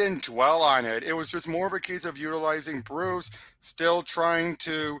like how it didn't dwell on it. It was just more of a case of utilizing Bruce still trying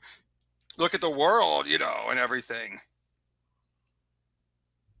to look at the world, and everything.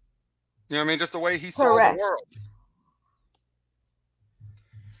 You know what I mean? Just the way he saw the Correct. world.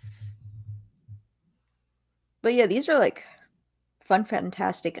 But yeah, these are like fun,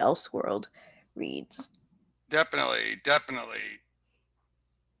 fantastic Elseworld reads. Definitely, definitely.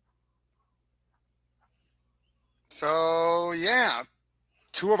 So, yeah,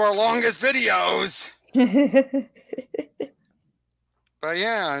 2 of our longest videos. But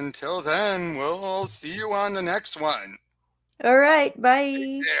yeah, until then, we'll see you on the next one. All right, bye.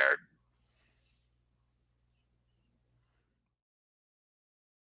 Take care.